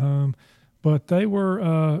 sent him home. But they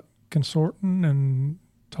were consorting and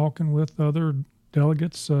talking with other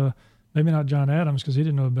delegates, maybe not John Adams because he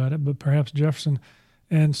didn't know about it, but perhaps Jefferson.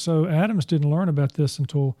 And so Adams didn't learn about this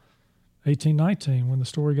until 1819 when the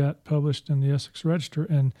story got published in the Essex Register.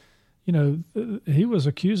 And, he was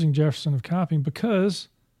accusing Jefferson of copying because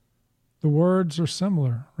the words are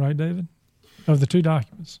similar, right, David, of the two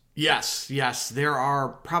documents? Yes. There are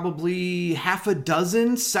probably half a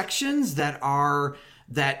dozen sections that are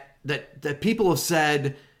that people have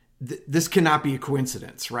said this cannot be a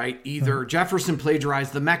coincidence, right? Either Jefferson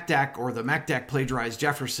plagiarized the Mecdeck or the Mecdeck plagiarized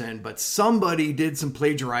Jefferson, but somebody did some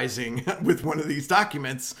plagiarizing with one of these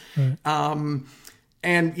documents. Right.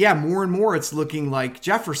 And yeah, more and more it's looking like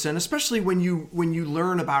Jefferson, especially when you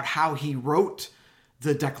learn about how he wrote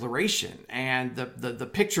the Declaration. And the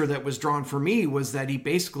picture that was drawn for me was that he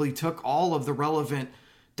basically took all of the relevant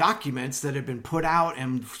documents that had been put out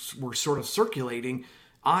and were sort of circulating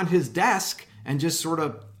on his desk and just sort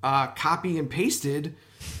of copy and pasted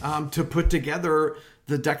to put together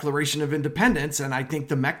the Declaration of Independence. And I think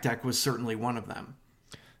the Mecdeck was certainly one of them.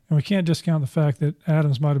 And we can't discount the fact that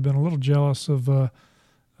Adams might have been a little jealous of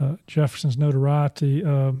Jefferson's notoriety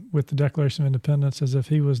with the Declaration of Independence, as if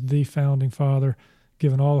he was the founding father,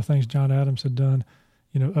 given all the things John Adams had done,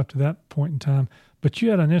 up to that point in time. But you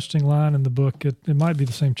had an interesting line in the book. It might be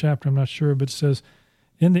the same chapter, I'm not sure, but it says,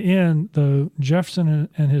 in the end, though, Jefferson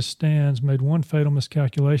and his stands made one fatal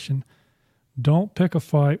miscalculation. Don't pick a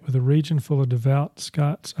fight with a region full of devout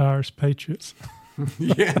Scots-Irish patriots.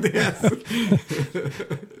 Yeah,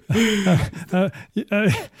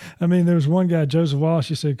 I mean, there was one guy, Joseph Wallace,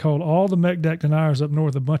 he said, called all the Mecdeck deniers up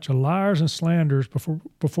north a bunch of liars and slanderers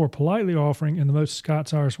before politely offering, in the most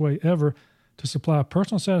Scots-Irish way ever, to supply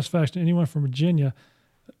personal satisfaction to anyone from Virginia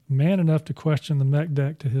man enough to question the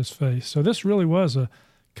Mecdeck to his face. So this really was a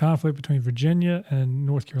conflict between Virginia and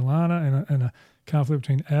North Carolina, and a conflict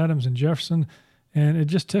between Adams and Jefferson, and it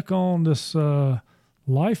just took on this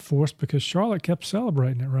life force because Charlotte kept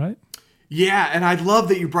celebrating it, right? Yeah, and I love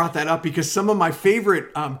that you brought that up because some of my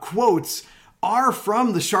favorite quotes are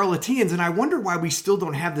from the Charlotteans, and I wonder why we still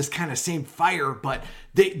don't have this kind of same fire, but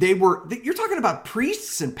you're talking about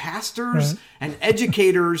priests and pastors and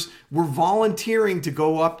educators were volunteering to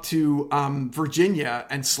go up to Virginia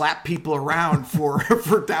and slap people around for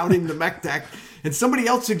doubting the Mecdeck, and somebody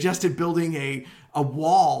else suggested building a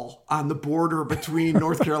wall on the border between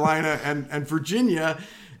North Carolina and Virginia.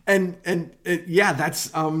 And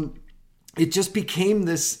that's, it just became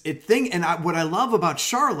this thing. And what I love about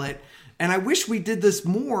Charlotte, and I wish we did this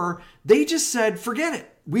more, they just said, forget it.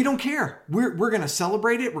 We don't care. We're going to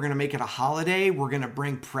celebrate it. We're going to make it a holiday. We're going to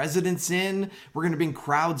bring presidents in. We're going to bring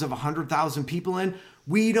crowds of 100,000 people in.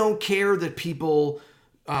 We don't care that people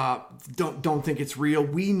don't think it's real.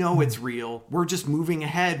 We know it's real. We're just moving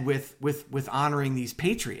ahead with honoring these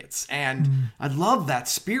patriots. And I love that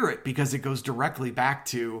spirit because it goes directly back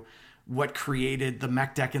to what created the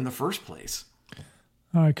Mecdeck in the first place.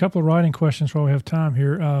 All right, a couple of writing questions while we have time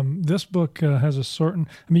here. This book has a certain,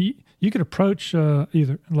 you could approach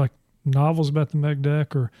either like novels about the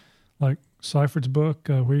Mecdeck or like Seiferd's book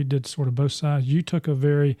where he did sort of both sides. You took a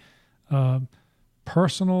very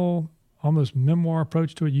personal, almost memoir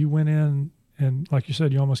approach to it. You went in and, like you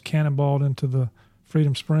said, you almost cannonballed into the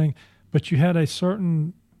Freedom Spring, but you had a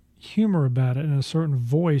certain humor about it and a certain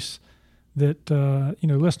voice that,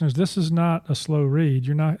 listeners, this is not a slow read.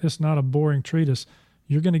 It's not a boring treatise.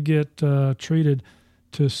 You're going to get treated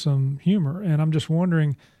to some humor. And I'm just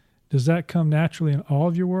wondering, does that come naturally in all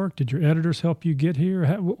of your work? Did your editors help you get here?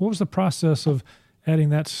 What was the process of adding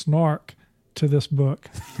that snark to this book?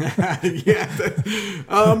 I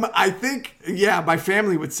think, my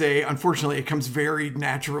family would say, unfortunately, it comes very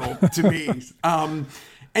natural to me.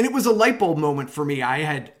 And it was a light bulb moment for me. I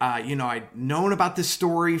had, I'd known about this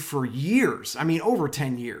story for years. Over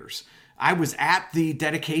 10 years. I was at the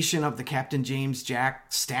dedication of the Captain James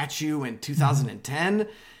Jack statue in 2010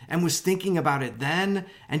 and was thinking about it then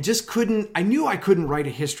and just I knew I couldn't write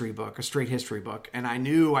a history book, a straight history book. And I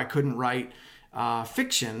knew I couldn't write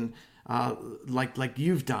fiction like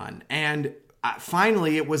you've done. And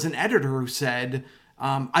finally, it was an editor who said,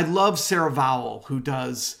 I love Sarah Vowell, who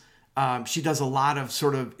does, she does a lot of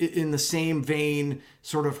sort of in the same vein,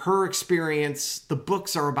 sort of her experience. The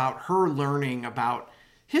books are about her learning about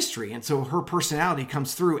history. And so her personality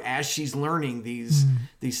comes through as she's learning these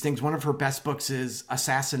things. One of her best books is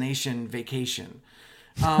Assassination Vacation.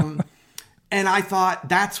 And I thought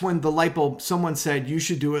that's when the light bulb, someone said, you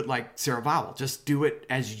should do it like Sarah Vowell. Just do it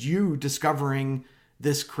as you discovering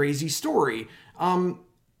this crazy story and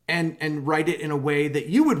write it in a way that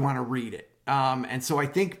you would want to read it. And so I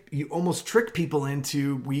think you almost trick people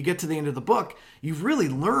into, when you get to the end of the book, you've really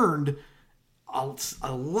learned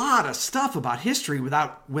a lot of stuff about history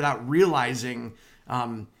without realizing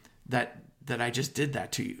that I just did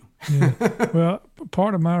that to you. Yeah. Well,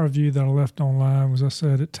 part of my review that I left online was I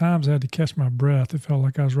said, at times I had to catch my breath. It felt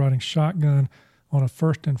like I was riding shotgun on a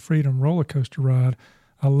First and Freedom roller coaster ride.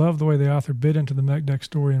 I love the way the author bit into the Mekdek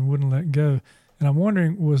story and wouldn't let go. And I'm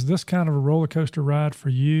wondering, was this kind of a roller coaster ride for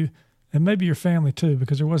you and maybe your family too?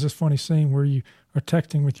 Because there was this funny scene where you are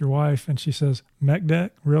texting with your wife and she says, Mekdek,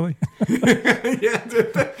 really? Yeah,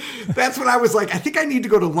 that's what I was like. I think I need to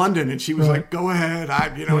go to London. And she was like, go ahead.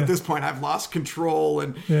 At this point I've lost control.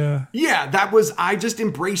 And I just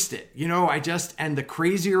embraced it, and the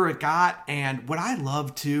crazier it got. And what I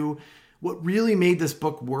love too, what really made this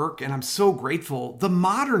book work, and I'm so grateful, the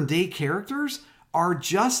modern day characters are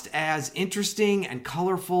just as interesting and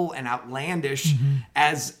colorful and outlandish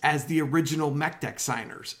as the original Mekdek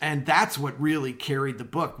signers. And that's what really carried the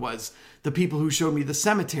book, was the people who showed me the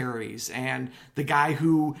cemeteries and the guy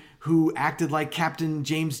who acted like Captain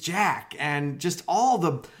James Jack, and just all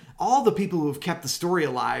the people who have kept the story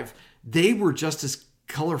alive. They were just as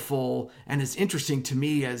colorful and as interesting to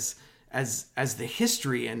me as the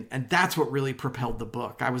history. And that's what really propelled the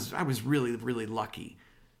book. I was really, really lucky.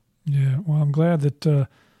 Yeah, well, I'm glad that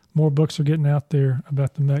more books are getting out there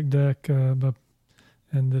about the Mekdek,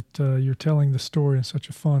 and that you're telling the story in such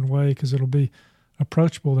a fun way, because it'll be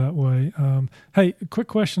approachable that way. Hey, a quick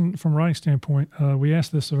question from a writing standpoint. We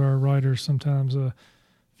ask this of our writers sometimes. If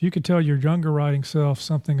you could tell your younger writing self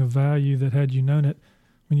something of value that, had you known it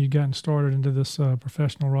when you'd gotten started into this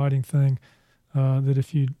professional writing thing, that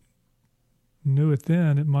if you knew it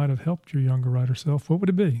then, it might have helped your younger writer self, what would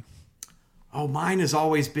it be? Oh, mine has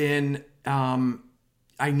always been,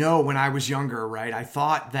 I know when I was younger, right, I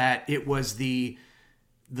thought that it was the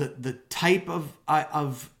type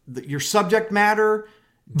of your subject matter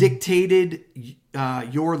dictated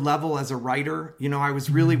your level as a writer. I was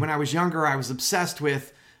really, when I was younger, I was obsessed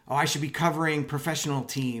with, I should be covering professional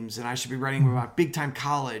teams and I should be writing about big time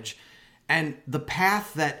college. And the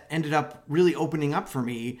path that ended up really opening up for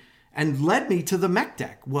me and led me to the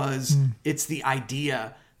Mekdek was it's the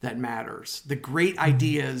idea that matters. The great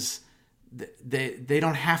ideas, they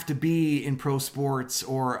don't have to be in pro sports,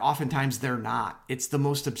 or oftentimes they're not. It's the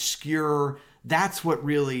most obscure. That's what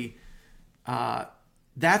really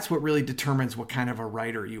determines what kind of a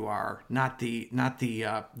writer you are. Not the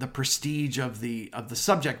prestige of the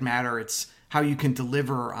subject matter. It's how you can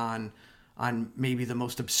deliver on maybe the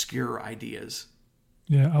most obscure ideas.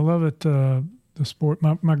 Yeah, I love it. The sport.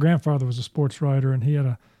 My grandfather was a sports writer, and he had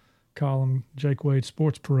a column, Jake Wade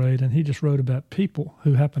Sports Parade, and he just wrote about people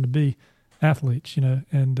who happen to be athletes,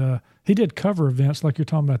 and he did cover events like you're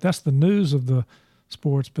talking about. That's the news of the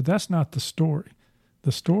sports, but that's not the story.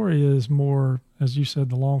 The story is more, as you said,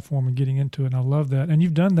 the long form and getting into it, and I love that. And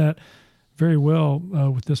you've done that very well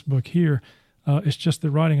with this book here. It's just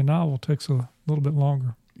that writing a novel takes a little bit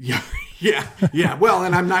longer. Yeah. Well,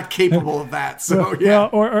 and I'm not capable of that, so Well,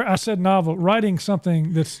 or I said novel. Writing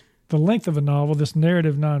something that's the length of a novel, this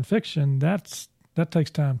narrative nonfiction, that takes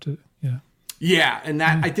time too. Yeah. Yeah, and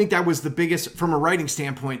that I think that was the biggest, from a writing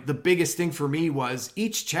standpoint, the biggest thing for me was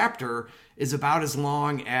each chapter is about as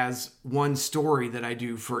long as one story that I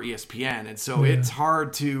do for ESPN. And so it's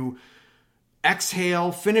hard to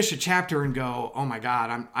exhale, finish a chapter and go, oh my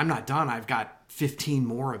God, I'm not done. I've got 15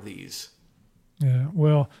 more of these. Yeah,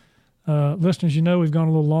 well, listeners, we've gone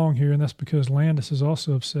a little long here, and that's because Landis is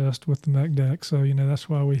also obsessed with the Mekdek. So, that's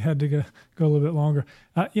why we had to go a little bit longer.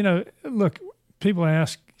 Look, people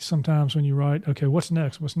ask sometimes when you write, okay, what's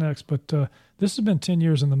next? But this has been 10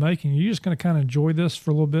 years in the making. You're just going to kind of enjoy this for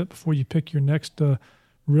a little bit before you pick your next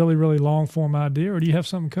really, really long form idea, or do you have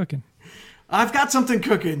something cooking? I've got something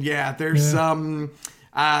cooking. Yeah, there's I've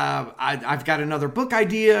got another book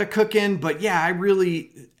idea cooking, but yeah,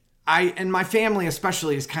 I and my family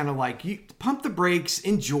especially is kind of like, you pump the brakes,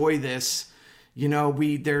 enjoy this.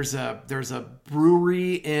 There's a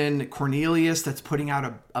brewery in Cornelius that's putting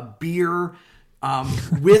out a beer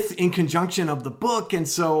in conjunction of the book. And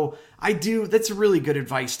so that's a really good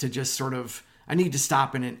advice to just sort of, I need to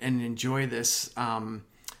stop and enjoy this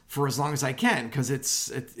for as long as I can, because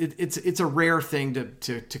it's a rare thing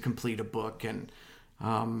to complete a book, and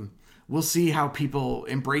we'll see how people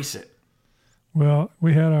embrace it. Well,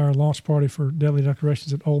 we had our launch party for Deadly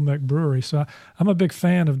Declarations at Old Meck Brewery, so I'm a big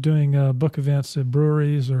fan of doing book events at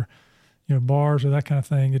breweries or bars or that kind of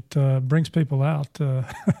thing. It brings people out,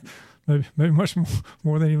 maybe much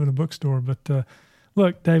more than even a bookstore. But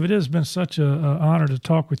look, David, it has been such an honor to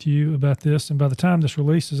talk with you about this, and by the time this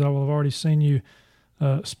releases, I will have already seen you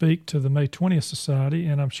speak to the May 20th Society,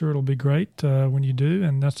 and I'm sure it'll be great when you do,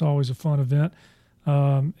 and that's always a fun event.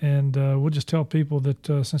 And we'll just tell people that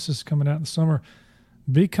since this is coming out in the summer,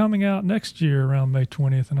 be coming out next year around May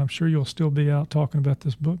 20th, and I'm sure you'll still be out talking about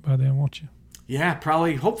this book by then, won't you? Yeah,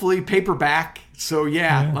 probably, hopefully paperback. So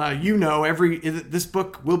this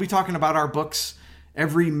book, we'll be talking about our books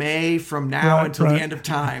every May from now until the end of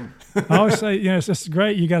time. I always say, it's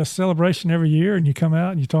great. You got a celebration every year and you come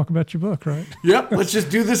out and you talk about your book, right? Yep. Let's just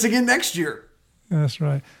do this again next year. That's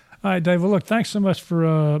right. All right, Dave. Well, look, thanks so much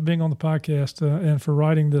for being on the podcast and for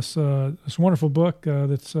writing this wonderful book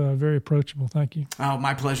that's very approachable. Thank you. Oh,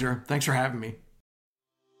 my pleasure. Thanks for having me.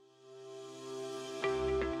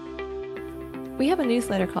 We have a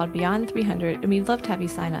newsletter called Beyond 300, and we'd love to have you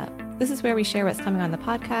sign up. This is where we share what's coming on the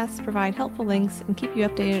podcast, provide helpful links, and keep you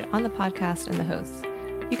updated on the podcast and the hosts.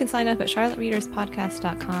 You can sign up at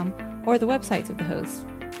charlottereaderspodcast.com or the websites of the hosts,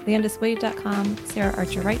 leandiswade.com,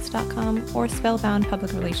 saraharcherwrites.com, or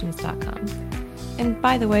spellboundpublicrelations.com. And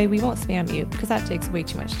by the way, we won't spam you because that takes way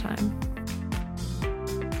too much time.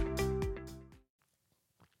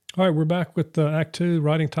 All right, we're back with Act 2,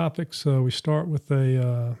 writing topics. We start with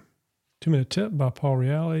a 2-minute tip by Paul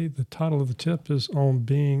Reale. The title of the tip is On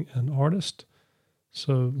Being an Artist.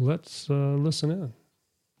 So let's listen in.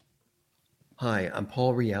 Hi, I'm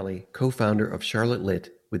Paul Reale, co-founder of Charlotte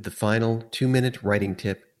Lit, with the final 2-minute writing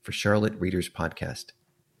tip for Charlotte Readers Podcast.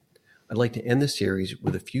 I'd like to end the series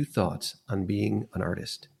with a few thoughts on being an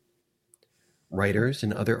artist. Writers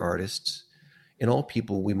and other artists, and all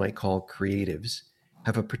people we might call creatives,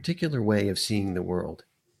 have a particular way of seeing the world.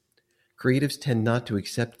 Creatives tend not to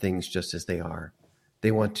accept things just as they are.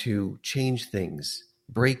 They want to change things,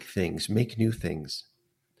 break things, make new things.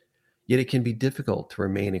 Yet it can be difficult to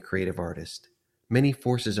remain a creative artist. Many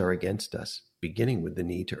forces are against us, beginning with the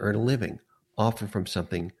need to earn a living, often from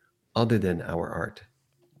something other than our art.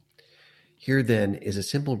 Here then is a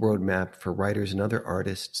simple roadmap for writers and other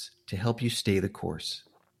artists to help you stay the course.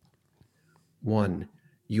 1.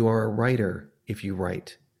 You are a writer if you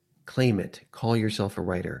write. Claim it. Call yourself a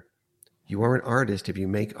writer. You are an artist if you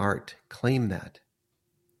make art. Claim that.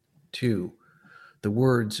 2. The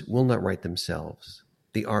words will not write themselves.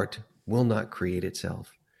 The art will not create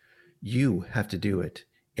itself. You have to do it,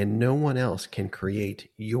 and no one else can create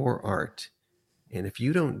your art. And if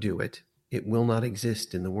you don't do it, it will not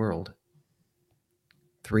exist in the world.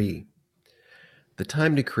 3. The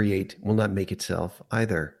time to create will not make itself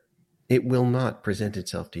either. It will not present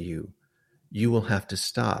itself to you. You will have to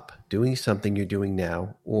stop doing something you're doing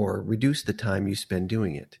now or reduce the time you spend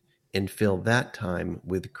doing it and fill that time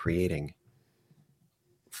with creating.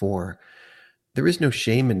 4. There is no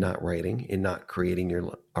shame in not writing, in not creating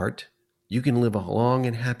your art. You can live a long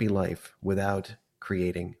and happy life without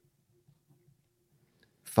creating.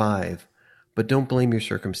 5. But don't blame your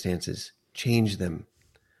circumstances. Change them.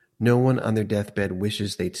 No one on their deathbed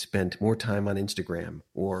wishes they'd spent more time on Instagram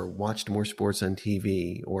or watched more sports on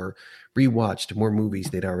TV or rewatched more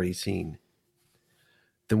movies they'd already seen.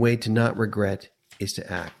 The way to not regret is to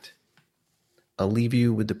act. I'll leave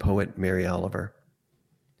you with the poet Mary Oliver.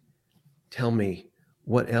 Tell me,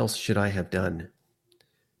 what else should I have done?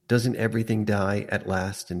 Doesn't everything die at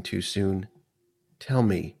last and too soon? Tell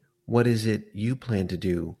me, what is it you plan to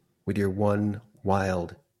do with your one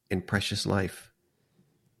wild and precious life?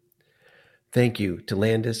 Thank you to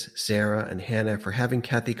Landis, Sarah, and Hannah for having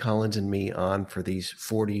Kathy Collins and me on for these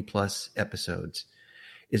 40-plus episodes.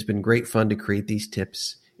 It's been great fun to create these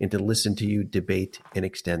tips and to listen to you debate and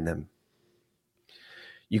extend them.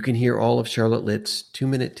 You can hear all of Charlotte Lit's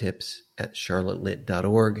 2-minute tips at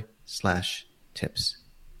charlottelit.org/tips.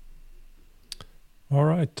 All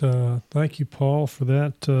right. Thank you, Paul, for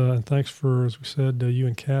that. And thanks for, as we said, you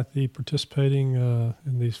and Kathy participating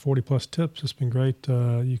in these 40-plus tips. It's been great.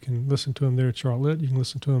 You can listen to them there at Charlotte. You can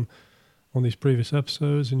listen to them on these previous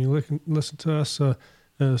episodes. And you listen to us,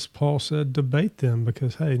 as Paul said, debate them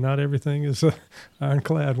because, hey, not everything is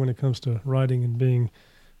ironclad when it comes to writing and being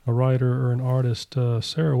a writer or an artist.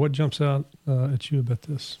 Sarah, what jumps out at you about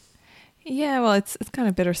this? Yeah, well, it's kind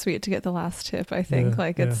of bittersweet to get the last tip, I think.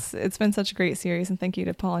 It's been such a great series, and thank you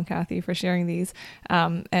to Paul and Kathy for sharing these.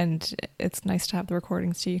 And it's nice to have the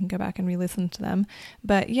recordings too. You can go back and re-listen to them.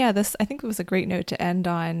 But yeah, I think it was a great note to end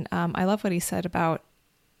on. I love what he said about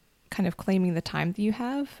kind of claiming the time that you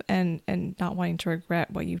have and not wanting to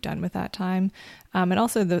regret what you've done with that time. And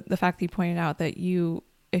also the fact that you pointed out that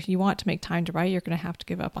if you want to make time to write, you're going to have to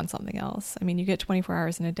give up on something else. I mean, you get 24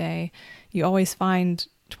 hours in a day. You always find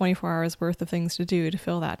 24 hours worth of things to do to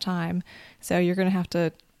fill that time. So you're going to have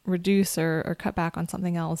to reduce or cut back on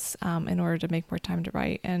something else in order to make more time to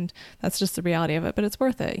write. And that's just the reality of it, but it's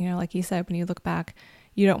worth it. Like you said, when you look back,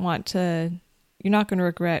 you're not going to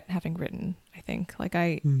regret having written, I think. Like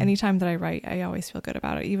anytime that I write, I always feel good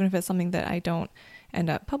about it. Even if it's something that I don't end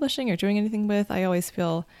up publishing or doing anything with, I always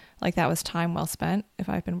feel like that was time well spent if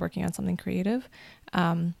I've been working on something creative.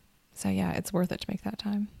 So yeah, it's worth it to make that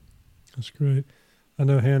time. That's great. I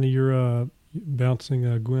know, Hannah, you're bouncing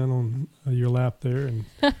Gwen on your lap there and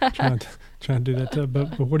trying to do that tip.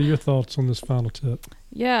 But what are your thoughts on this final tip?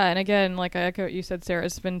 Yeah, and again, like I echo what you said, Sarah,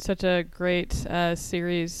 it's been such a great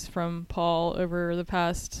series from Paul over the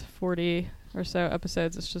past 40 or so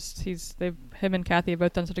episodes. It's just him and Kathy have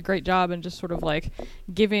both done such a great job and just sort of like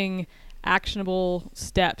giving actionable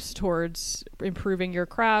steps towards improving your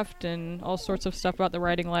craft and all sorts of stuff about the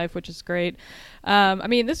writing life, which is great. I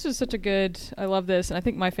mean, this was such a good, I love this. And I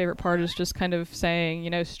think my favorite part is just kind of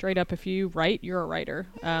saying, straight up, if you write, you're a writer.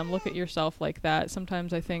 Look at yourself like that.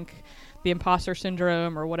 Sometimes I think the imposter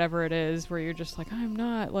syndrome or whatever it is where you're just like, I'm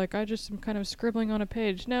not, like, I just am kind of scribbling on a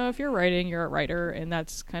page. No, if you're writing, you're a writer, and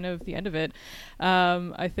that's kind of the end of it.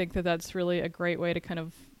 I think that that's really a great way to kind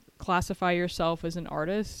of classify yourself as an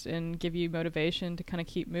artist and give you motivation to kind of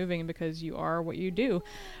keep moving because you are what you do.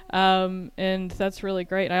 And that's really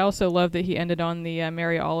great. I also love that he ended on the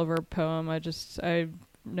Mary Oliver poem. I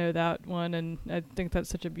know that one, and I think that's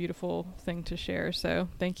such a beautiful thing to share. So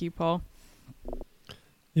thank you, Paul.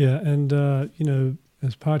 Yeah, and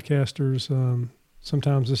as podcasters,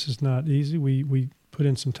 sometimes this is not easy. We put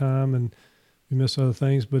in some time and we miss other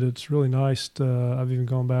things, but it's really nice. I've even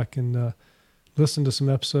gone back and listened to some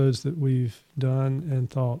episodes that we've done and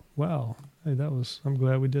thought, wow, hey, I'm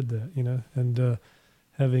glad we did that, and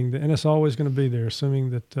and it's always going to be there,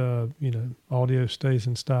 assuming that, audio stays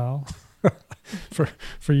in style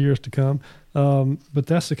for years to come. But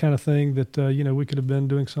that's the kind of thing that, we could have been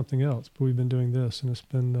doing something else, but we've been doing this, and it's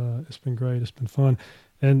been great. It's been fun.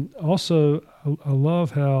 And also I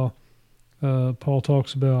love how, Paul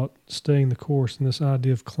talks about staying the course and this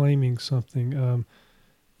idea of claiming something.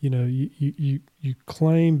 You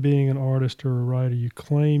claim being an artist or a writer, you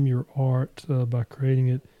claim your art by creating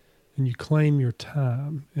it, and you claim your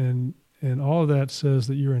time. And all of that says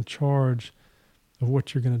that you're in charge of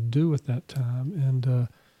what you're going to do with that time. And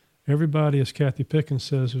everybody, as Kathy Pickens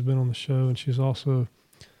says, who's been on the show, and she's also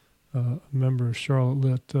a member of Charlotte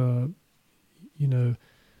Lit,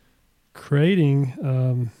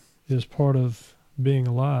 creating is part of being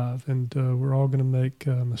alive. And we're all going to make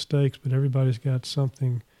mistakes, but everybody's got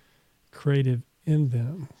something creative in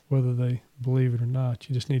them, whether they believe it or not.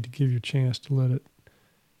 You just need to give it a chance to let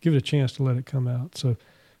it come out. So,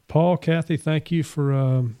 Paul, Kathy, thank you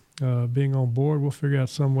for being on board. We'll figure out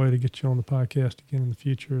some way to get you on the podcast again in the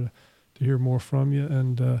future to hear more from you.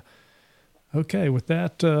 And okay, with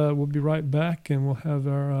that, we'll be right back, and we'll have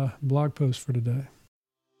our blog post for today.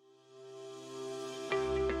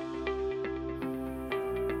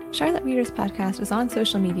 Charlotte Readers Podcast is on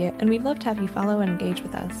social media, and we'd love to have you follow and engage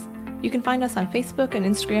with us. You can find us on Facebook and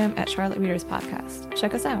Instagram at Charlotte Readers Podcast.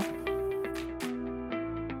 Check us out.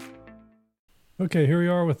 Okay, here we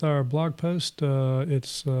are with our blog post.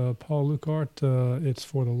 It's Paul Lukart. It's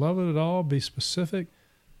for the love of it all. Be specific,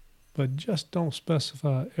 but just don't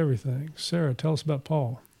specify everything. Sarah, tell us about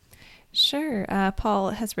Paul. Sure. Paul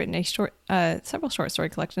has written several short story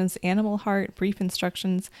collections: Animal Heart, Brief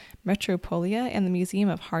Instructions, Metropolia, and the Museum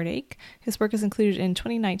of Heartache. His work is included in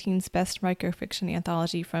 2019's Best Microfiction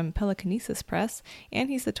Anthology from Pelicanesis Press, and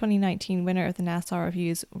he's the 2019 winner of the Nassau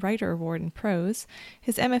Review's Writer Award in Prose.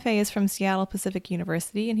 His MFA is from Seattle Pacific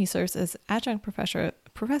University, and he serves as adjunct professor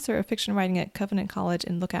of fiction writing at Covenant College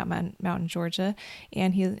in Lookout Mountain, Georgia,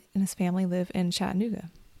 and he and his family live in Chattanooga.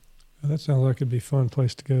 That sounds like it'd be a fun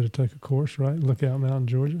place to go to take a course, right? Lookout Mountain,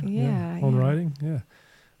 Georgia. Yeah. On writing. Yeah.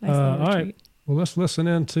 Nice all right. Well, let's listen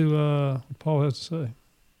in to what Paul has to say.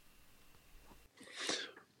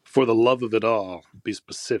 For the love of it all, be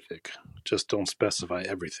specific. Just don't specify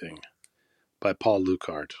everything. By Paul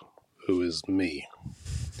Lukart, who is me.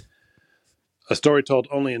 A story told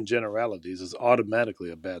only in generalities is automatically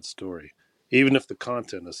a bad story, even if the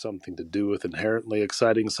content has something to do with inherently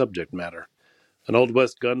exciting subject matter. An Old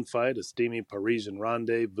West gunfight, a steamy Parisian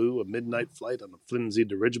rendezvous, a midnight flight on a flimsy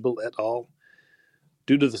dirigible, et al.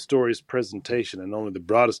 Due to the story's presentation in only the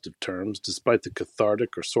broadest of terms, despite the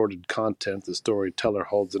cathartic or sordid content the storyteller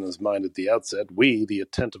holds in his mind at the outset, we, the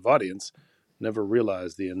attentive audience, never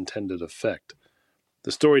realize the intended effect.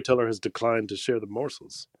 The storyteller has declined to share the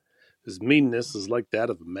morsels. His meanness is like that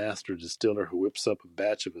of a master distiller who whips up a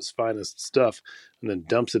batch of his finest stuff and then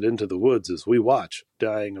dumps it into the woods as we watch,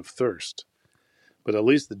 dying of thirst. But at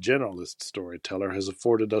least the generalist storyteller has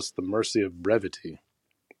afforded us the mercy of brevity.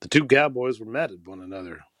 The two cowboys were mad at one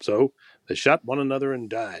another, so they shot one another and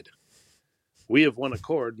died. We of one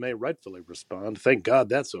accord may rightfully respond, thank God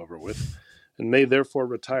that's over with, and may therefore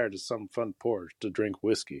retire to some front porch to drink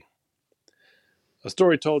whiskey. A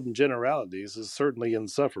story told in generalities is certainly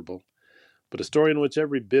insufferable, but a story in which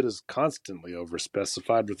every bit is constantly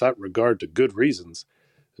overspecified without regard to good reasons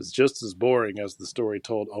is just as boring as the story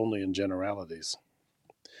told only in generalities.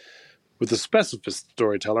 With a specificist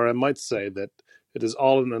storyteller, I might say that it is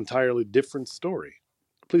all an entirely different story.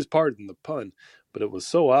 Please pardon the pun, but it was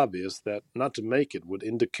so obvious that not to make it would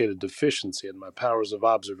indicate a deficiency in my powers of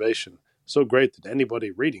observation, so great that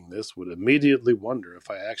anybody reading this would immediately wonder if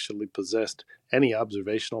I actually possessed any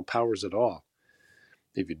observational powers at all.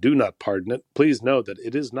 If you do not pardon it, please know that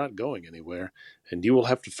it is not going anywhere, and you will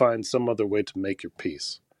have to find some other way to make your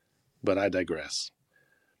peace. But I digress.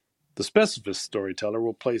 The specificist storyteller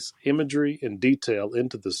will place imagery and detail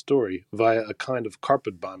into the story via a kind of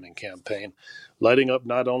carpet-bombing campaign, lighting up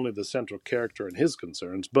not only the central character and his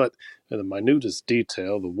concerns, but, in the minutest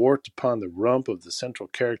detail, the wart upon the rump of the central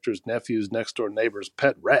character's nephew's next-door neighbor's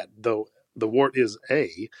pet rat, though the wart is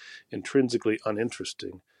A, intrinsically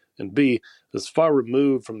uninteresting, and B, as far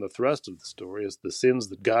removed from the thrust of the story as the sins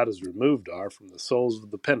that God has removed are from the souls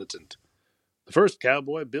of the penitent. The first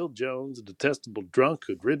cowboy, Bill Jones, a detestable drunk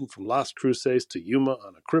who'd ridden from Las Cruces to Yuma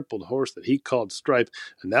on a crippled horse that he called Stripe,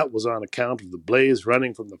 and that was on account of the blaze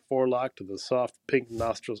running from the forelock to the soft pink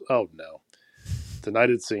nostrils. Oh, no.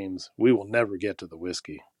 Tonight, it seems, we will never get to the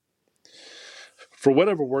whiskey. For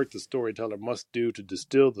whatever work the storyteller must do to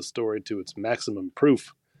distill the story to its maximum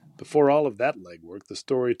proof, before all of that legwork, the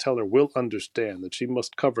storyteller will understand that she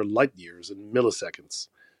must cover light years in milliseconds.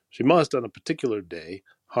 She must, on a particular day,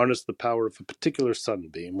 harness the power of a particular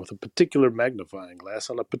sunbeam with a particular magnifying glass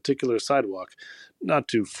on a particular sidewalk, not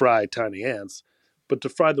to fry tiny ants, but to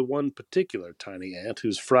fry the one particular tiny ant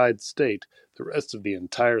whose fried state the rest of the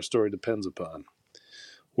entire story depends upon.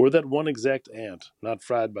 Were that one exact ant not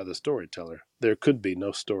fried by the storyteller, there could be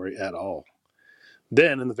no story at all.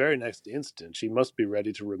 Then, in the very next instant, she must be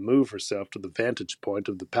ready to remove herself to the vantage point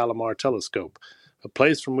of the Palomar telescope, a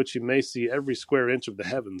place from which she may see every square inch of the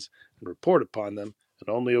heavens and report upon them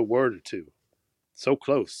in only a word or two. So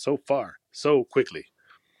close, so far, so quickly.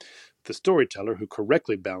 The storyteller who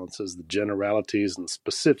correctly balances the generalities and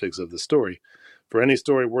specifics of the story, for any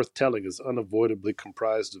story worth telling is unavoidably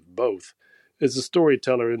comprised of both, is a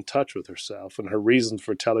storyteller in touch with herself and her reasons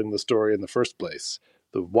for telling the story in the first place,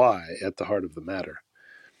 the why at the heart of the matter.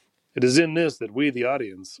 It is in this that we, the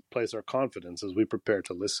audience, place our confidence as we prepare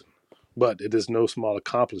to listen. But it is no small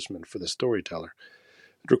accomplishment for the storyteller.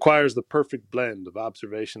 It requires the perfect blend of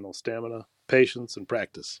observational stamina, patience, and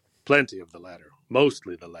practice. Plenty of the latter,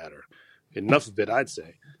 mostly the latter. Enough of it, I'd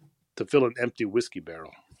say, to fill an empty whiskey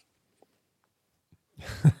barrel.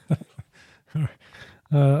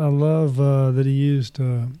 I love that he used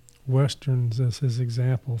Westerns as his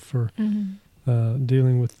example for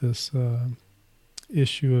dealing with this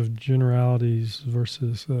issue of generalities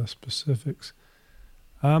versus specifics.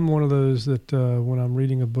 I'm one of those that when I'm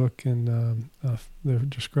reading a book and they're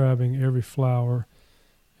describing every flower,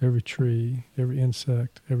 every tree, every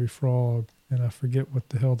insect, every frog, and I forget what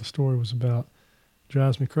the hell the story was about, it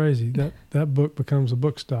drives me crazy. That book becomes a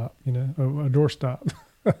book stop, a doorstop.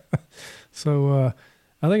 So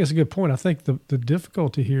I think it's a good point. I think the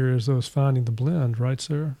difficulty here is finding the blend, right,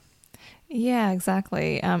 Sarah? Yeah,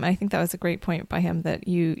 exactly. I think that was a great point by him, that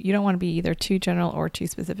you don't want to be either too general or too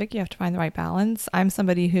specific. You have to find the right balance. I'm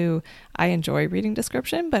somebody who I enjoy reading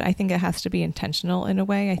description, but I think it has to be intentional in a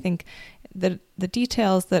way. I think the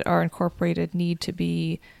details that are incorporated need to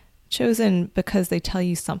be chosen because they tell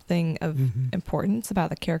you something of importance about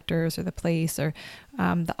the characters or the place or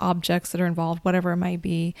the objects that are involved, whatever it might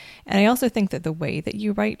be. And I also think that the way that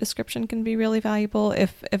you write description can be really valuable.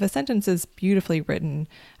 If a sentence is beautifully written,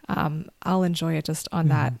 I'll enjoy it just on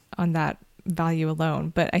that value alone.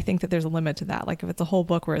 But I think that there's a limit to that. Like if it's a whole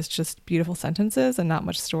book where it's just beautiful sentences and not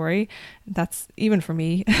much story, that's, even for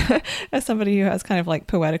me as somebody who has kind of like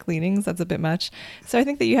poetic leanings, that's a bit much. So I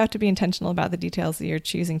think that you have to be intentional about the details that you're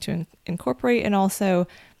choosing to incorporate, and also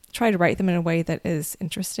try to write them in a way that is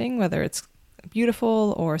interesting, whether it's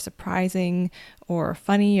beautiful or surprising or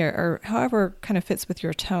funny or however kind of fits with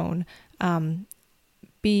your tone.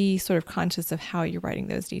 Be sort of conscious of how you're writing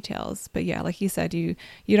those details. But yeah, like you said, you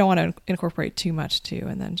don't want to incorporate too much too,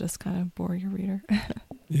 and then just kind of bore your reader.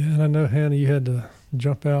 Yeah, and I know, Hannah, you had to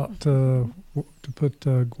jump out to put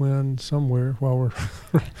Gwen somewhere while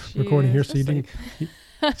we're recording here. So you didn't.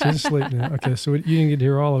 She's asleep now. Okay, so you didn't get to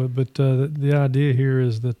hear all of it, but the idea here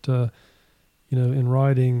is that in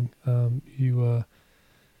writing,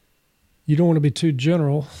 you don't want to be too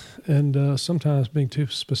general, and sometimes being too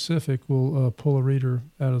specific will pull a reader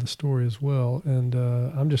out of the story as well. And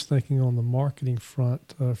I'm just thinking on the marketing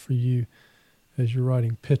front for you, as you're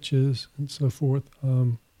writing pitches and so forth.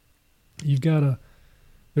 You've got to,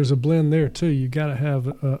 there's a blend there too. You've got to have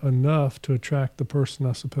enough to attract the person,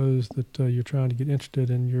 I suppose, that you're trying to get interested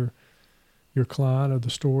in your client or the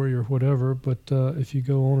story or whatever. But if you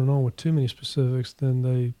go on and on with too many specifics, then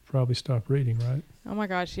they probably stop reading, right? Oh my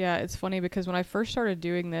gosh, yeah. It's funny because when I first started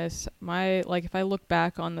doing this, if I look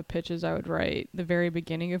back on the pitches I would write the very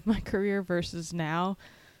beginning of my career versus now,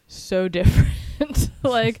 so different.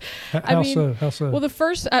 How so? Well,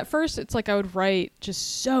 at first it's like I would write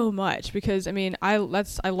just so much because I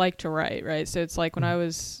like to write, right? So it's like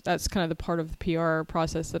that's kind of the part of the PR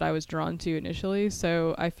process that I was drawn to initially.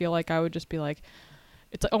 So I feel like I would just be like,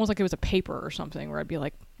 it's almost like it was a paper or something where I'd be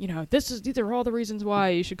like, these are all the reasons why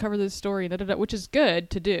you should cover this story, which is good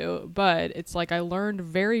to do. But it's like I learned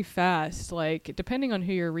very fast, like depending on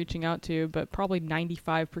who you're reaching out to, but probably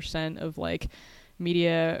 95% of like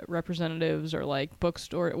media representatives or like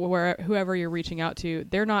bookstore, whoever you're reaching out to,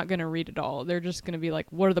 they're not going to read it all. They're just going to be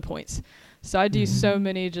like, what are the points? So I do so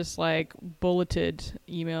many just like bulleted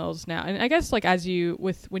emails now. And I guess like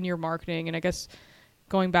when you're marketing, and I guess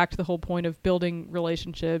going back to the whole point of building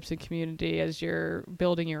relationships and community as you're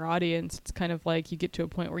building your audience, it's kind of like you get to a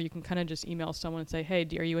point where you can kind of just email someone and say, hey,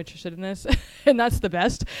 are you interested in this? And that's the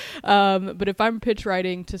best. But if I'm pitch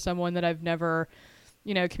writing to someone that I've never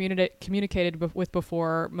communicated with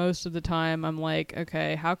before, most of the time I'm like,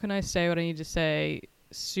 okay, how can I say what I need to say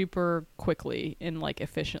super quickly and like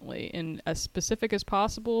efficiently and as specific as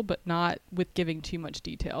possible, but not with giving too much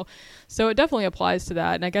detail. So it definitely applies to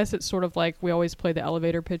that. And I guess it's sort of like we always play the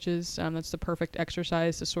elevator pitches. That's the perfect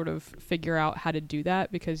exercise to sort of figure out how to do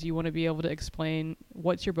that, because you want to be able to explain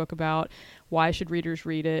what's your book about, why should readers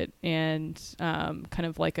read it, and kind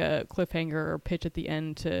of like a cliffhanger or pitch at the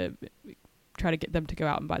end to try to get them to go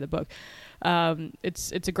out and buy the book.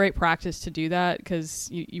 It's a great practice to do that, because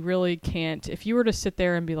you really can't, if you were to sit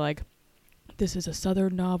there and be like, this is a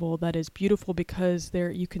Southern novel that is beautiful because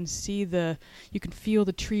you can feel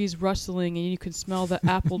the trees rustling and you can smell the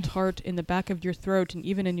apple tart in the back of your throat and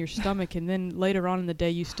even in your stomach, and then later on in the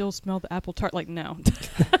day you still smell the apple tart. Like, no.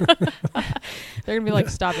 They're gonna be like,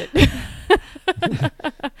 stop it.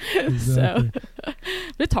 Exactly. So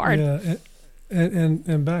it's hard. Yeah,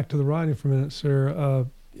 and back to the writing for a minute, Sarah.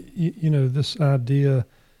 This idea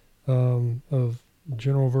of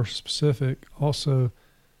general versus specific. Also,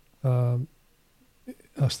 I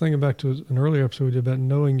was thinking back to an earlier episode we did about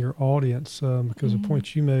knowing your audience, because the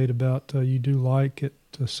point you made about you do like it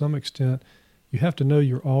to some extent, you have to know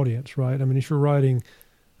your audience, right? I mean, if you're writing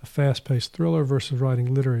a fast-paced thriller versus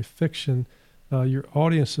writing literary fiction, your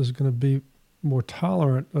audience is going to be more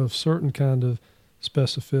tolerant of certain kind of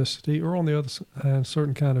specificity, or on the other hand,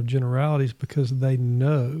 certain kind of generalities, because they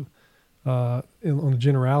know, on the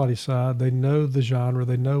generality side, they know the genre,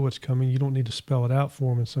 they know what's coming. You don't need to spell it out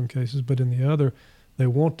for them in some cases, but in the other, they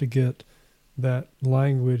want to get that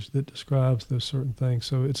language that describes those certain things.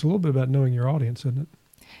 So it's a little bit about knowing your audience, isn't it?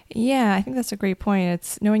 Yeah, I think that's a great point.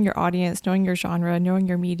 It's knowing your audience, knowing your genre, knowing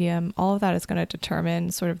your medium. All of that is going to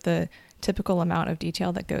determine sort of the typical amount of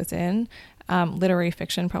detail that goes in. Literary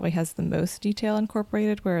fiction probably has the most detail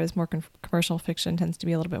incorporated, whereas more commercial fiction tends to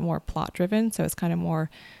be a little bit more plot driven. So it's kind of more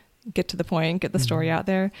get to the point, get the story out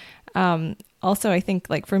there. Also, I think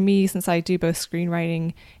like for me, since I do both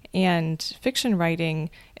screenwriting and fiction writing,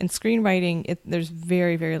 and screenwriting, there's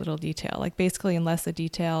very, very little detail. Like basically, unless the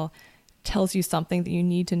detail tells you something that you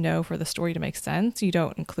need to know for the story to make sense, you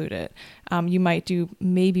don't include it. You might do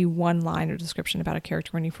maybe one line or description about a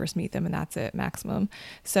character when you first meet them, and that's it, maximum.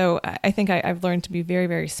 So I think I've learned to be very,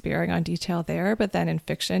 very sparing on detail there, but then in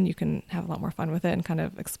fiction, you can have a lot more fun with it and kind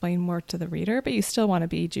of explain more to the reader, but you still want to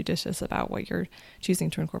be judicious about what you're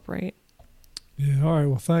choosing to incorporate. Yeah, all right.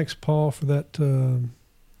 Well, thanks, Paul, for that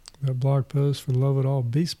blog post, for the love of it all.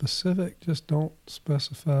 Be specific, just don't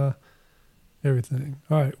specify everything.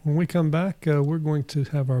 All right, when we come back, we're going to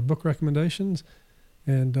have our book recommendations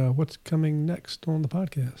and what's coming next on the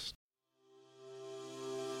podcast.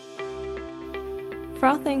 For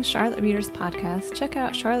all things Charlotte Readers Podcast, check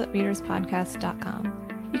out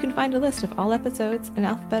charlottereaderspodcast.com. You can find a list of all episodes, an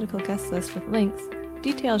alphabetical guest list with links,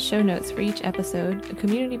 detailed show notes for each episode, a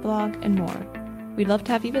community blog, and more. We'd love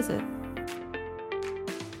to have you visit.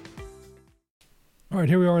 All right,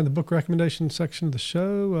 here we are in the book recommendation section of the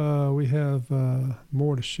show. We have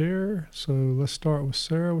more to share, so let's start with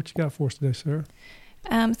Sarah. What you got for us today, Sarah?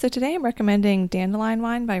 So today I'm recommending Dandelion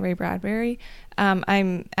Wine by Ray Bradbury.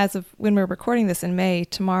 I'm, as of when we're recording this in May,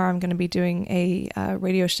 tomorrow I'm going to be doing a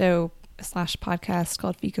radio show podcast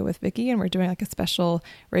called Fika with Vicky, and we're doing like a special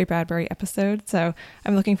Ray Bradbury episode. So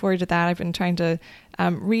I'm looking forward to that. I've been trying to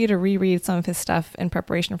read or reread some of his stuff in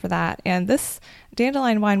preparation for that. And this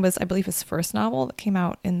Dandelion Wine was, I believe, his first novel that came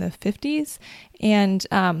out in the 50s. And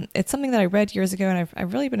it's something that I read years ago, and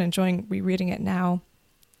I've really been enjoying rereading it now.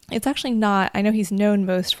 It's actually not, I know he's known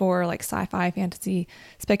most for like sci-fi, fantasy,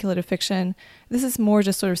 speculative fiction. This is more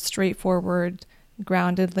just sort of straightforward,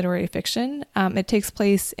 grounded literary fiction. It takes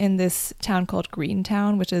place in this town called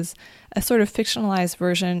Greentown, which is a sort of fictionalized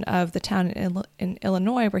version of the town in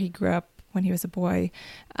Illinois where he grew up when he was a boy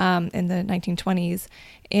in the 1920s.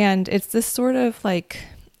 And it's this sort of like,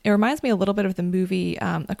 it reminds me a little bit of the movie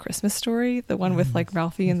A Christmas Story, the one with like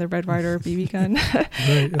Ralphie and the Red Ryder BB gun.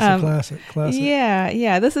 Right, it's a classic.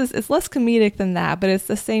 Yeah. It's less comedic than that, but it's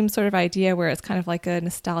the same sort of idea where it's kind of like a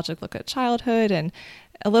nostalgic look at childhood and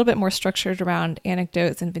a little bit more structured around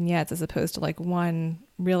anecdotes and vignettes as opposed to like one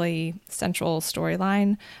really central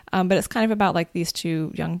storyline. But it's kind of about like these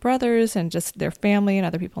two young brothers and just their family and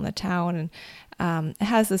other people in the town. And it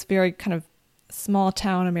has this very kind of small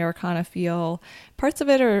town Americana feel. Parts of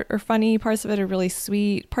it are funny, parts of it are really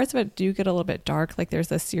sweet, parts of it do get a little bit dark, like there's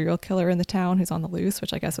a serial killer in the town who's on the loose,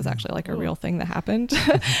 which I guess was actually like a real thing that happened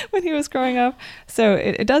when he was growing up. So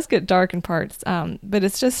it does get dark in parts, but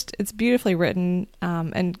it's beautifully written,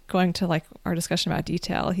 and going to like our discussion about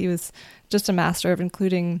detail, he was just a master of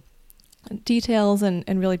including details and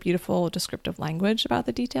really beautiful descriptive language about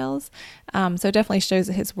the details. So it definitely shows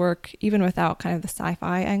that his work, even without kind of the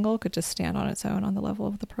sci-fi angle, could just stand on its own on the level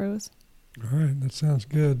of the prose. All right, that sounds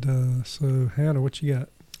good. So Hannah, what you got?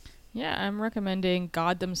 Yeah, I'm recommending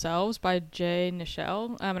God Themselves by Jay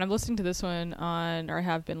Nichelle. And I'm listening to this one I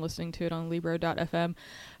have been listening to it on Libro.fm.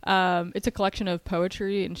 It's a collection of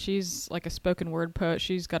poetry, and she's like a spoken word poet.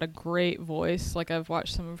 She's got a great voice. Like I've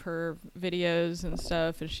watched some of her videos and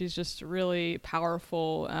stuff, and she's just a really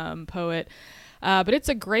powerful poet. But it's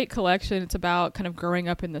a great collection. It's about kind of growing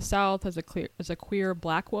up in the South as a queer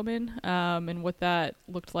Black woman, and what that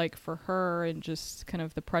looked like for her, and just kind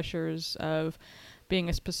of the pressures of being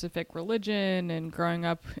a specific religion and growing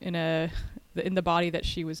up in the body that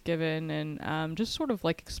she was given, and just sort of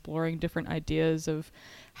like exploring different ideas of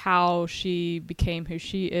how she became who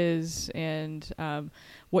she is, and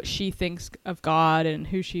what she thinks of God and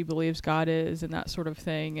who she believes God is, and that sort of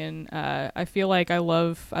thing. And I feel like I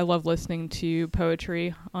love listening to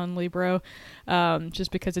poetry on Libro,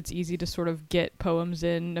 just because it's easy to sort of get poems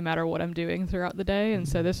in no matter what I'm doing throughout the day. And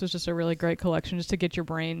so this was just a really great collection just to get your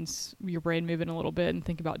brain moving a little bit and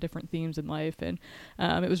think about different themes in life. And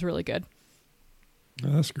it was really good.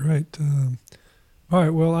 That's great. All right,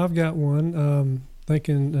 well, I've got one.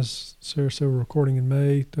 Thinking, as Sarah said, we're recording in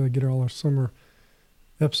May to get all our summer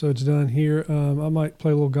episodes done here. I might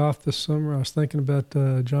play a little golf this summer. I was thinking about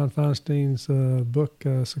John Feinstein's book.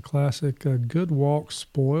 It's a classic, Good Walk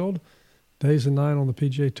Spoiled, Days and Night on the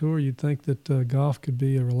PGA Tour. You'd think that golf could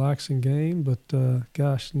be a relaxing game, but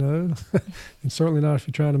gosh, no. And certainly not if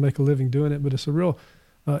you're trying to make a living doing it. But it's a real...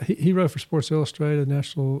 He wrote for Sports Illustrated,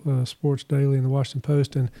 National Sports Daily, and the Washington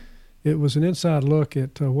Post, and it was an inside look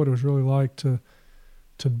at what it was really like to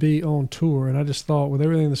be on tour. And I just thought, with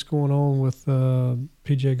everything that's going on with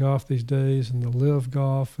PGA golf these days and the LIV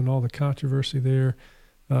golf and all the controversy there,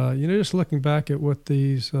 just looking back at what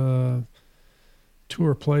these tour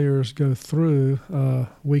players go through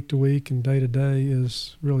week to week and day to day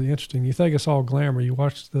is really interesting. You think it's all glamour. You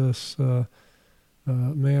watch this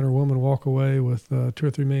man or woman walk away with $2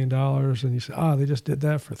 or $3 million, and you say, they just did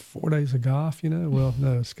that for 4 days of golf, Well,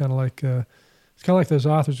 no, it's kind of like those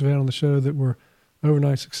authors we've had on the show that were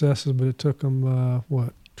overnight successes, but it took them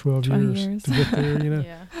 12 years to get there.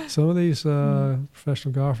 Yeah. Some of these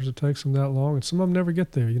professional golfers, it takes them that long, and some of them never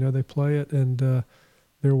get there. They play it, and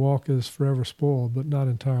their walk is forever spoiled, but not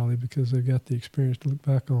entirely, because they've got the experience to look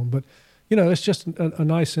back on. But it's just a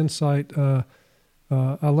nice insight.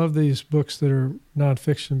 I love these books that are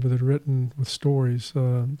nonfiction, but they're written with stories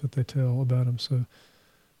that they tell about them. So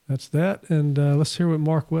that's that. And let's hear what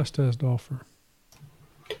Mark West has to offer.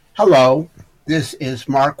 Hello, this is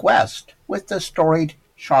Mark West with the Storied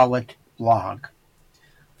Charlotte blog.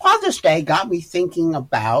 Father's Day got me thinking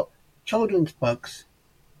about children's books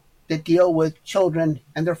that deal with children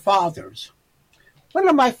and their fathers. One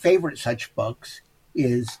of my favorite such books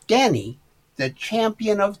is Danny, the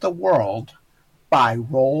Champion of the World, by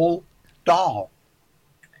Roald Dahl.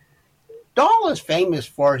 Dahl is famous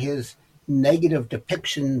for his negative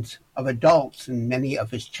depictions of adults in many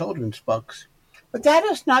of his children's books, but that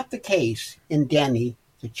is not the case in Danny,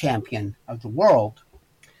 the Champion of the World.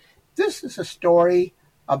 This is a story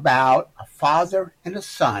about a father and a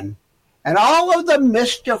son and all of the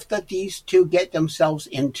mischief that these two get themselves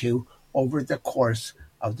into over the course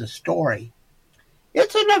of the story.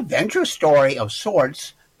 It's an adventure story of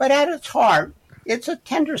sorts, but at its heart, it's a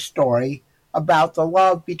tender story about the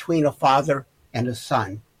love between a father and a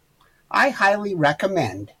son. I highly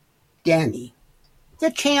recommend Danny,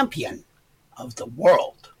 the Champion of the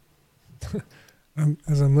World.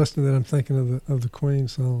 As I'm listening to that, I'm thinking of the Queen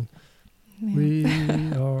song. We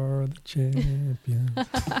are the champions.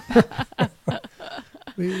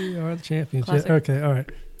 We are the champions. Yeah, okay, all right.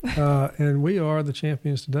 And we are the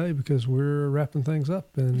champions today because we're wrapping things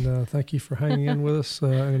up. And thank you for hanging in with us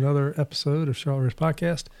in another episode of Charlotte Readers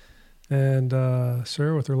Podcast. And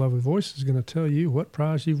Sarah, with her lovely voice, is going to tell you what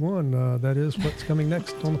prize you've won. That is what's coming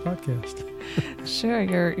next on the podcast. Sure.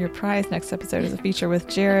 Your prize next episode is a feature with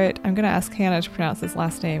Jarrett. I'm going to ask Hannah to pronounce his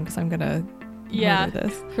last name because I'm going to murder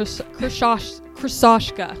this.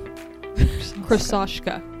 Krasashka.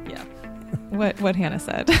 Yeah. What Hannah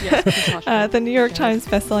said. Yes, the New York Times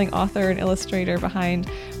bestselling author and illustrator behind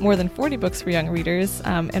more than 40 books for young readers.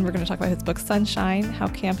 And we're going to talk about his book, Sunshine, How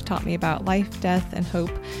Camp Taught Me About Life, Death, and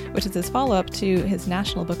Hope, which is his follow-up to his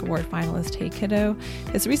National Book Award finalist, Hey Kiddo.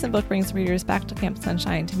 His recent book brings readers back to Camp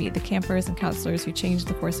Sunshine to meet the campers and counselors who changed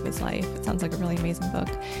the course of his life. It sounds like a really amazing book.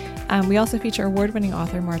 We also feature award-winning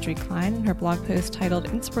author Marjorie Klein in her blog post titled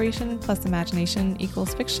Inspiration plus Imagination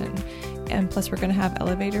equals Fiction. And plus, we're going to have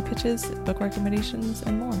elevator pitches, book recommendations,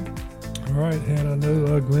 and more. All right, Hannah, I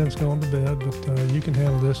know Glenn's gone to bed, but you can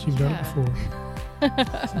handle this. You've done it before.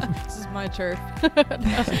 This is my turf.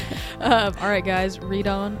 All right, guys, read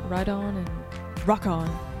on, write on, and rock on,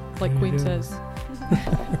 like Queen says.